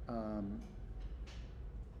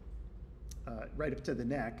 right up to the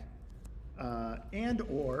neck, and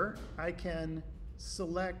or I can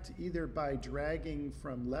select either by dragging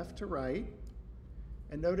from left to right,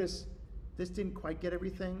 and notice this didn't quite get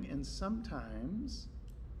everything, and sometimes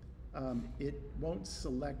it won't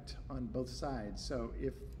select on both sides. So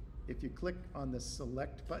if you click on the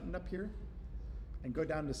select button up here and go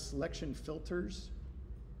down to selection filters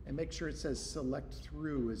and make sure it says select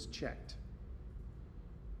through is checked.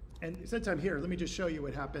 And since I'm here, let me just show you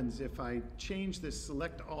what happens if I change this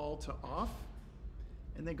select all to off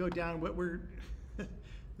and then go down. What we're,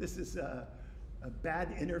 this is a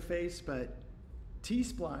bad interface, but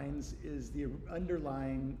T-splines is the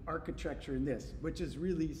underlying architecture in this, which is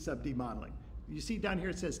really sub-D modeling. You see down here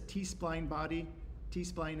it says T-spline body,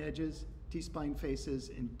 T-spline edges, T-spline faces,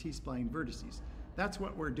 and T-spline vertices. That's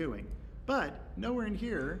what we're doing. But nowhere in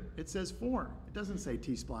here it says form. It doesn't say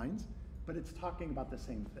T-splines, but it's talking about the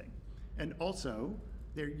same thing. And also,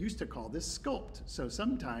 they used to call this sculpt. So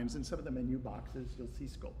sometimes in some of the menu boxes, you'll see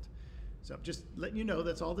sculpt. So just letting you know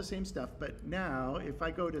that's all the same stuff, but now if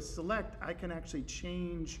I go to select, I can actually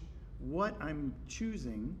change what I'm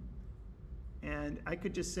choosing, and I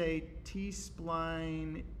could just say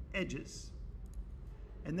T-spline edges.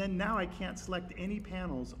 And then now I can't select any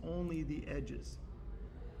panels, only the edges.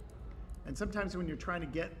 And sometimes when you're trying to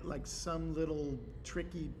get like some little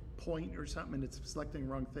tricky point or something and it's selecting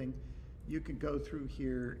the wrong thing, you could go through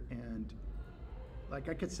here and like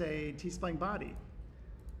I could say T-spline body.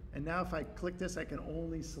 And now if I click this, I can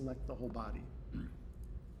only select the whole body.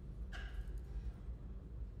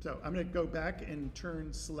 So I'm going to go back and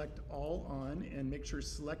turn select all on and make sure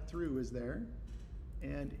select through is there.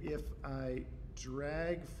 And if I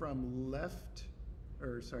drag from left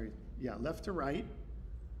to right,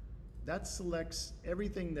 that selects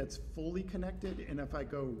everything that's fully connected, and if I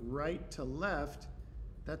go right to left,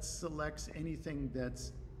 that selects anything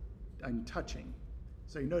that's I'm touching.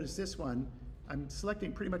 So you notice this one, I'm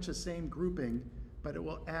selecting pretty much the same grouping, but it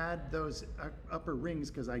will add those upper rings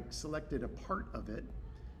because I selected a part of it.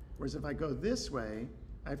 Whereas if I go this way,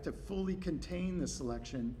 I have to fully contain the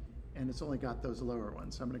selection, and it's only got those lower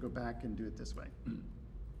ones. So I'm going to go back and do it this way.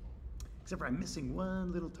 Except for I'm missing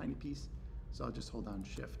one little tiny piece, so I'll just hold down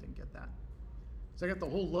Shift and get that. So I got the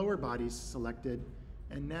whole lower body selected,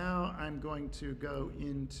 and now I'm going to go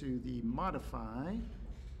into the Modify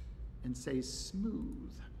and say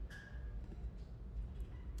Smooth.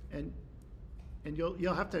 And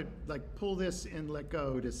you'll have to like pull this and let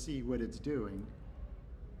go to see what it's doing.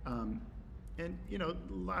 And you know,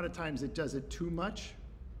 a lot of times it does it too much,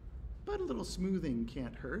 but a little smoothing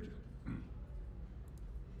can't hurt.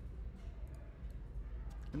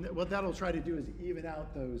 And what that'll try to do is even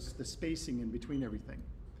out the spacing in between everything.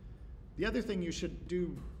 The other thing you should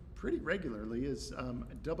do pretty regularly is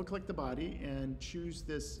double click the body and choose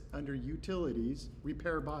this under Utilities,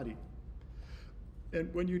 Repair Body.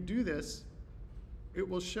 And when you do this, it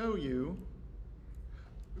will show you,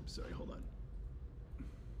 oops, sorry, hold on.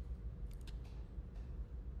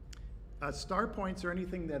 Star points are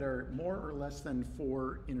anything that are more or less than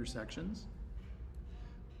 4 intersections.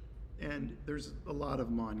 And there's a lot of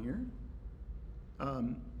them on here.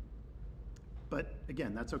 But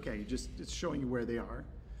again, that's okay. It's showing you where they are.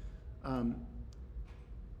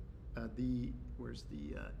 Where's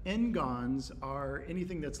the N-gons are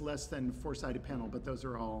anything that's less than 4-sided panel, but those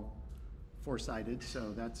are all 4-sided,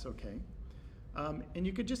 so that's okay. And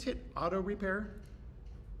you could just hit Auto Repair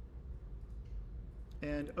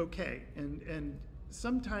and OK. And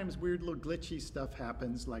sometimes weird little glitchy stuff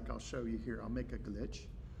happens, like I'll show you here. I'll make a glitch.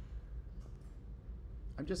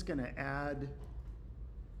 I'm just going to add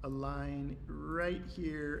a line right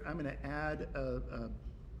here. I'm going to add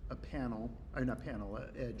a panel, or not panel, an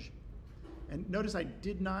edge. And notice I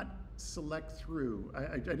did not select through.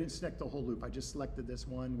 I didn't select the whole loop. I just selected this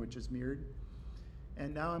one, which is mirrored.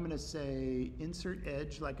 And now I'm going to say Insert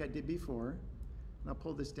Edge like I did before. And I'll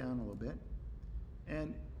pull this down a little bit.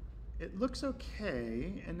 And it looks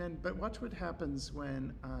okay. And then, but watch what happens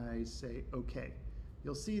when I say OK.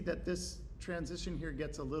 You'll see that this transition here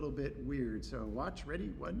gets a little bit weird. So watch, ready?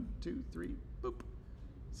 1, 2, 3, boop.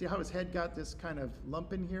 See how his head got this kind of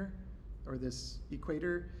lump in here, or this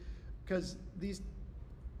equator? Because these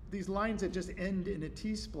lines that just end in a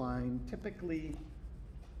T-spline typically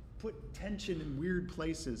put tension in weird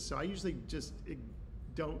places. So I usually just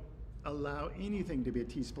don't allow anything to be a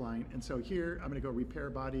T-spline. And so here I'm going to go Repair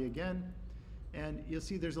Body again, and you'll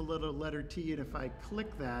see there's a little letter T, and if I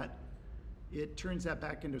click that, it turns that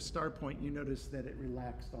back into a star point. You notice that it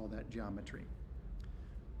relaxed all that geometry.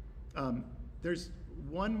 There's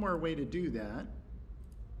one more way to do that.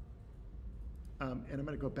 And I'm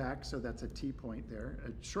going to go back, so that's a T point there.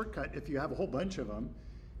 A shortcut, if you have a whole bunch of them,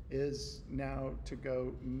 is now to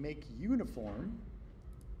go Make Uniform.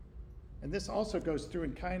 And this also goes through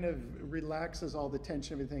and kind of relaxes all the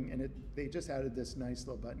tension, everything. And they just added this nice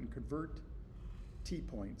little button, Convert T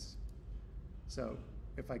points. So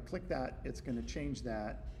if I click that, it's going to change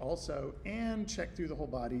that also and check through the whole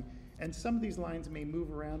body. And some of these lines may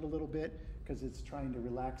move around a little bit because it's trying to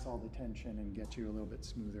relax all the tension and get you a little bit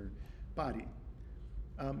smoother body.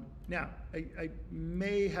 Now, I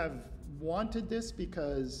may have wanted this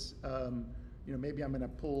because you know, maybe I'm going to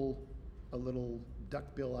pull a little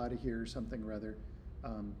duckbill out of here or something or other.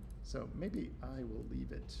 So maybe I will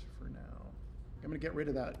leave it for now. I'm going to get rid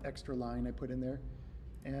of that extra line I put in there.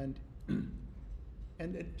 And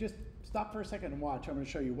just stop for a second and watch. I'm going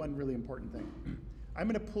to show you one really important thing. I'm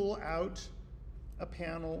going to pull out a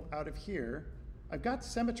panel out of here. I've got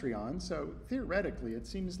symmetry on, so theoretically it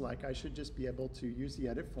seems like I should just be able to use the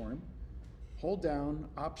edit form, hold down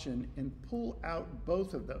Option, and pull out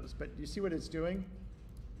both of those. But you see what it's doing?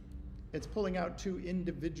 It's pulling out 2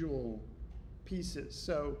 individual pieces.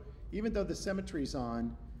 So even though the symmetry's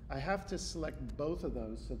on, I have to select both of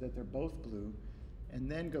those so that they're both blue,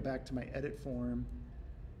 and then go back to my edit form,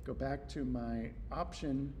 go back to my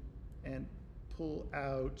Option, and pull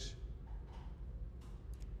out.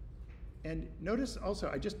 And notice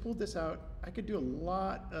also, I just pulled this out. I could do a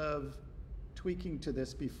lot of tweaking to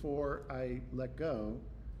this before I let go.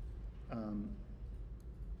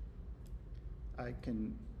 I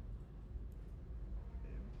can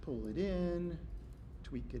pull it in,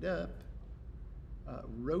 tweak it up,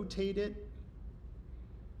 rotate it.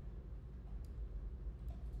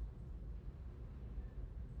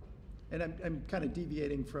 And I'm kind of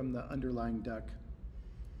deviating from the underlying duck.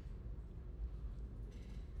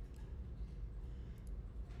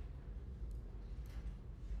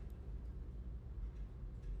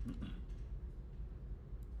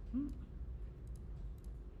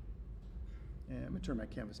 And I'm gonna turn my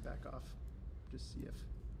canvas back off, just see if.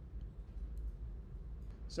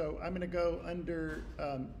 So I'm gonna go under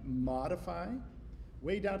modify.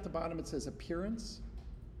 Way down at the bottom it says appearance.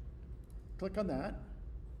 Click on that.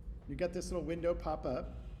 You got this little window pop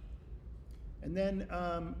up. And then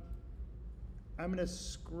I'm gonna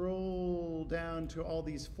scroll down to all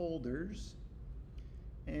these folders.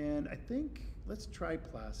 And I think, let's try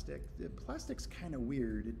plastic. The plastic's kind of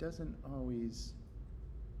weird. It doesn't always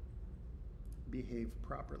behave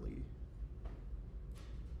properly.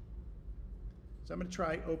 So I'm gonna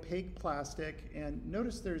try opaque plastic, and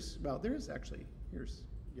notice there's, well, there is actually, here's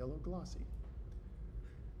yellow glossy.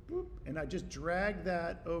 Boop, and I just drag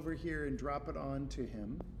that over here and drop it onto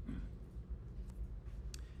him.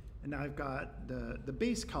 And now I've got the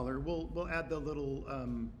base color. We'll add the little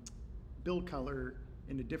build color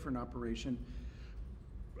in a different operation.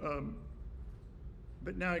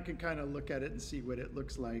 But now I can kind of look at it and see what it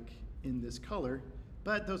looks like in this color.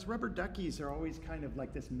 But those rubber duckies are always kind of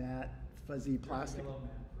like this matte, fuzzy plastic. There's a yellow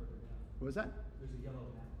mat further down. What was that? There's a yellow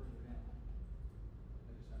mat further down.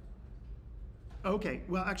 I just have to. Okay,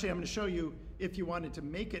 well actually I'm going to show you if you wanted to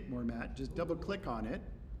make it more matte, just double click on it.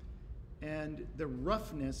 And the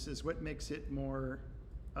roughness is what makes it more,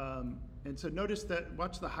 and so notice that,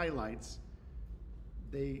 watch the highlights.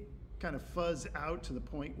 They kind of fuzz out to the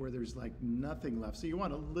point where there's like nothing left. So you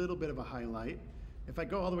want a little bit of a highlight. If I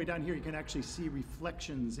go all the way down here, you can actually see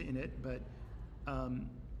reflections in it, but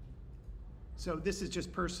so this is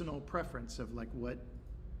just personal preference of like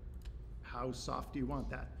how soft do you want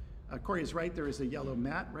that. Corey is right, there is a yellow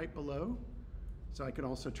matte right below. So I could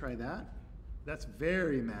also try that. That's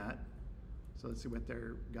very matte. So let's see what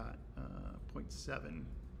they're got, 0.7.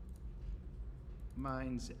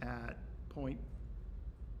 Mine's at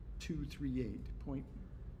 0.238,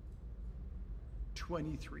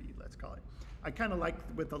 0.23, let's call it. I kind of like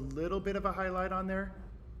with a little bit of a highlight on there,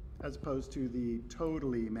 as opposed to the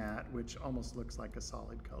totally matte, which almost looks like a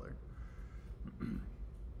solid color.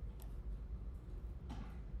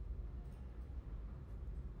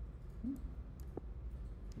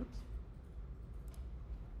 Oops.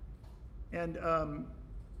 And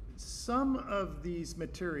some of these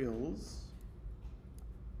materials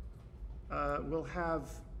will have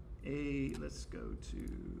let's go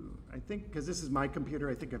to, I think, because this is my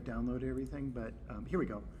computer, I think I've downloaded everything, but here we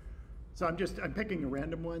go. So I'm picking a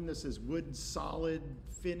random one. This is wood solid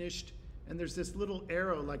finished, and there's this little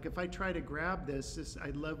arrow, like if I try to grab this,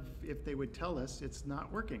 I'd love if they would tell us it's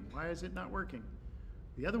not working. Why is it not working?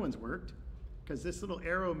 The other one's worked, because this little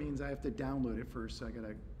arrow means I have to download it first, so I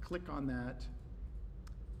gotta click on that,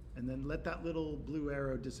 and then let that little blue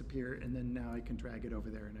arrow disappear, and then now I can drag it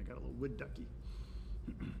over there, and I got a little wood ducky.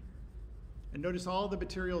 And notice all the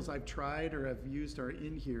materials I've tried or have used are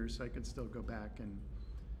in here, so I can still go back and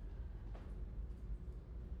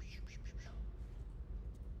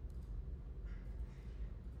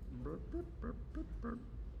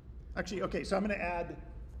actually, okay, so I'm going to add,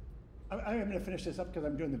 I'm going to finish this up because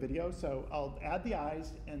I'm doing the video, so I'll add the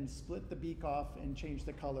eyes and split the beak off and change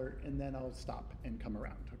the color, and then I'll stop and come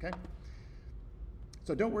around, okay?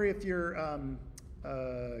 So don't worry if your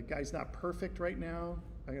guy's not perfect right now.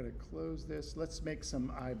 I got to close this. Let's make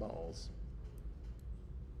some eyeballs.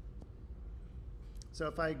 So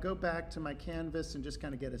if I go back to my canvas and just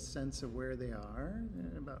kind of get a sense of where they are,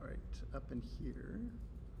 about right up in here.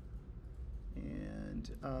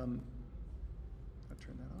 And I'll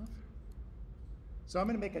turn that off. So I'm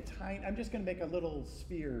going to make I'm just going to make a little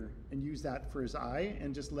sphere and use that for his eye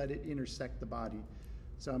and just let it intersect the body.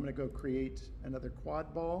 So I'm going to go create another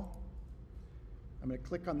quad ball. I'm going to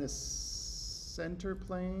click on this center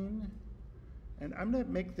plane, and I'm going to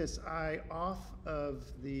make this eye off of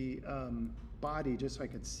the body just so I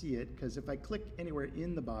can see it, because if I click anywhere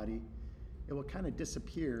in the body, it will kind of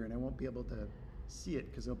disappear and I won't be able to see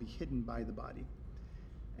it because it'll be hidden by the body.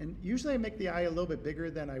 And usually I make the eye a little bit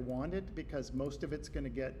bigger than I want it because most of it's going to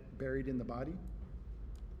get buried in the body.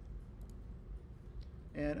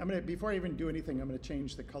 And I'm going to, before I even do anything, I'm going to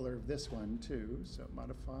change the color of this one too. So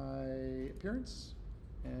modify appearance,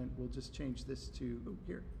 and we'll just change this to, oh,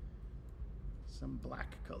 here, some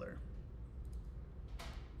black color.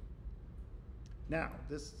 Now,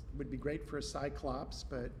 this would be great for a cyclops,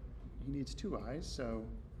 but he needs two eyes, so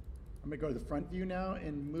I'm going to go to the front view now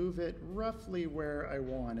and move it roughly where I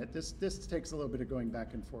want it. This takes a little bit of going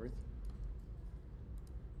back and forth.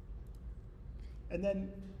 And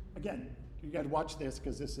then, again, you got to watch this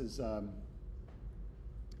because this is,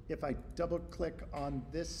 if I double click on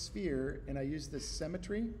this sphere and I use this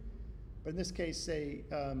symmetry, but in this case say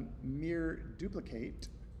mirror duplicate,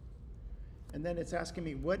 And then it's asking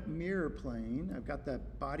me what mirror plane. I've got the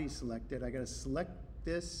body selected. I got to select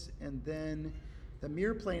this, and then the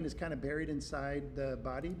mirror plane is kind of buried inside the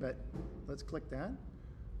body, but let's click that.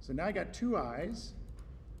 So now I got two eyes.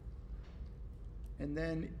 And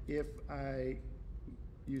then if I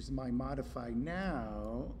use my modify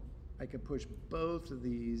now, I can push both of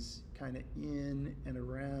these kind of in and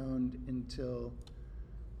around until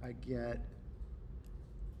I get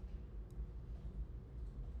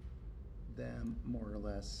them more or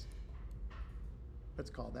less. Let's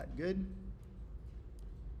call that good.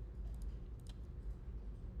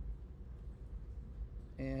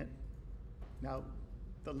 And now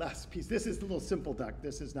the last piece, this is the little simple duck.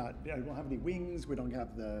 This is not, I don't have any wings. We don't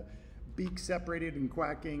have the beak separated and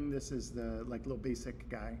quacking. This is the like little basic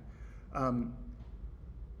guy.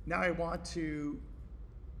 Now I want to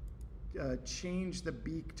change the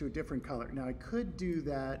beak to a different color. Now I could do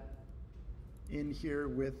that in here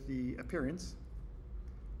with the appearance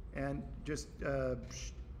and just,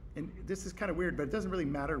 and this is kind of weird, but it doesn't really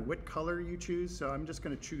matter what color you choose. So I'm just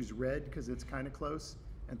going to choose red because it's kind of close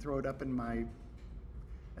and throw it up in my,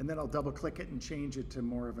 and then I'll double click it and change it to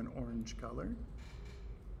more of an orange color.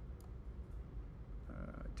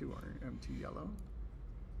 Too yellow.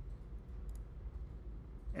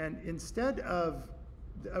 And instead of,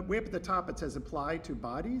 way up at the top it says apply to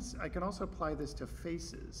bodies, I can also apply this to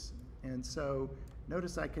faces. And so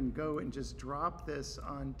notice I can go and just drop this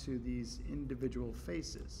onto these individual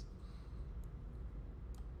faces.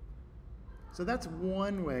 So that's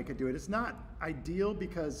one way I could do it. It's not ideal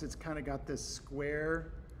because it's kind of got this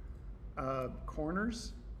square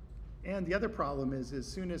corners. And the other problem is as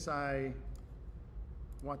soon as I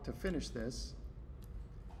want to finish this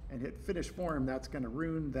and hit finish form, that's going to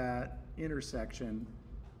ruin that intersection.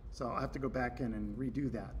 So I'll have to go back in and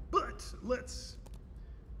redo that. But let's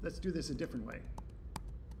do this a different way.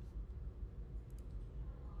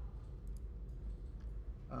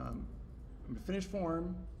 I'm going to finish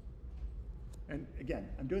form. And again,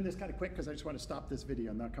 I'm doing this kind of quick because I just want to stop this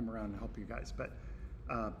video and not come around and help you guys. But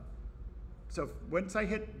so once I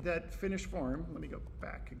hit that finish form, let me go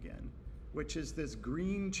back again, which is this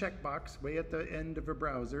green checkbox way at the end of a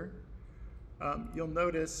browser. You'll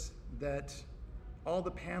notice that all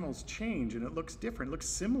the panels change and it looks different. It looks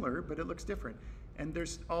similar, but it looks different. And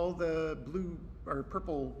there's all the blue or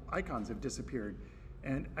purple icons have disappeared.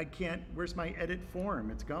 And I can't, where's my edit form?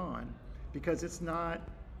 It's gone because it's not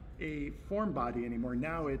a form body anymore.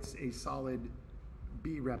 Now it's a solid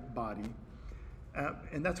B-rep body.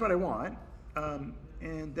 And that's what I want.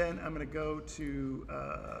 And then I'm gonna go to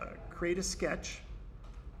create a sketch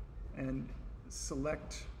and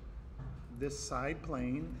select this side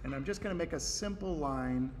plane. And I'm just gonna make a simple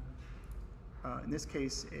line, in this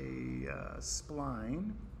case, a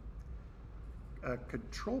spline, a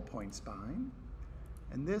control point spine.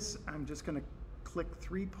 And this, I'm just gonna click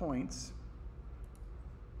 3 points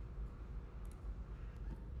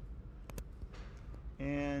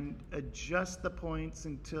and adjust the points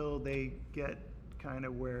until they get kind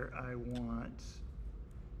of where I want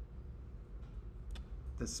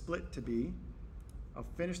the split to be. I'll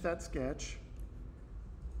finish that sketch,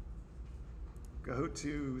 go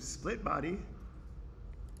to split body,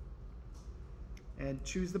 and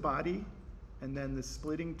choose the body, and then the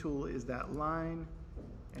splitting tool is that line,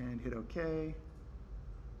 and hit OK.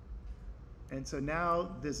 And so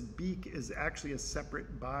now this beak is actually a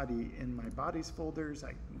separate body in my bodies folders,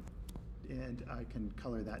 and I can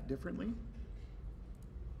color that differently.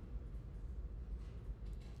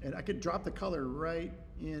 And I could drop the color right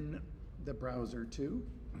in the browser too.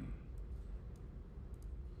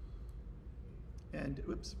 And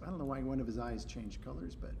oops, I don't know why one of his eyes changed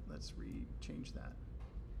colors, but let's change that.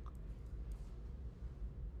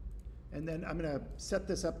 And then I'm gonna set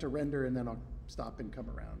this up to render and then I'll stop and come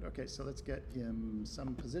around. Okay, so let's get him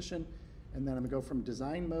some position. And then I'm gonna go from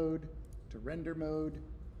design mode to render mode.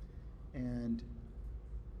 And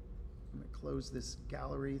I'm gonna close this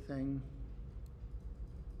gallery thing.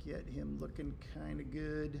 Get him looking kind of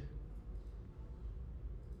good.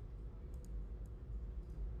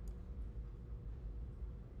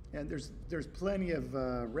 And there's plenty of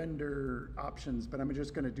render options, but I'm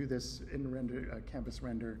just going to do this in render, canvas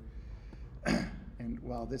render. And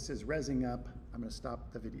while this is rezzing up, I'm going to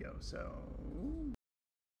stop the video. So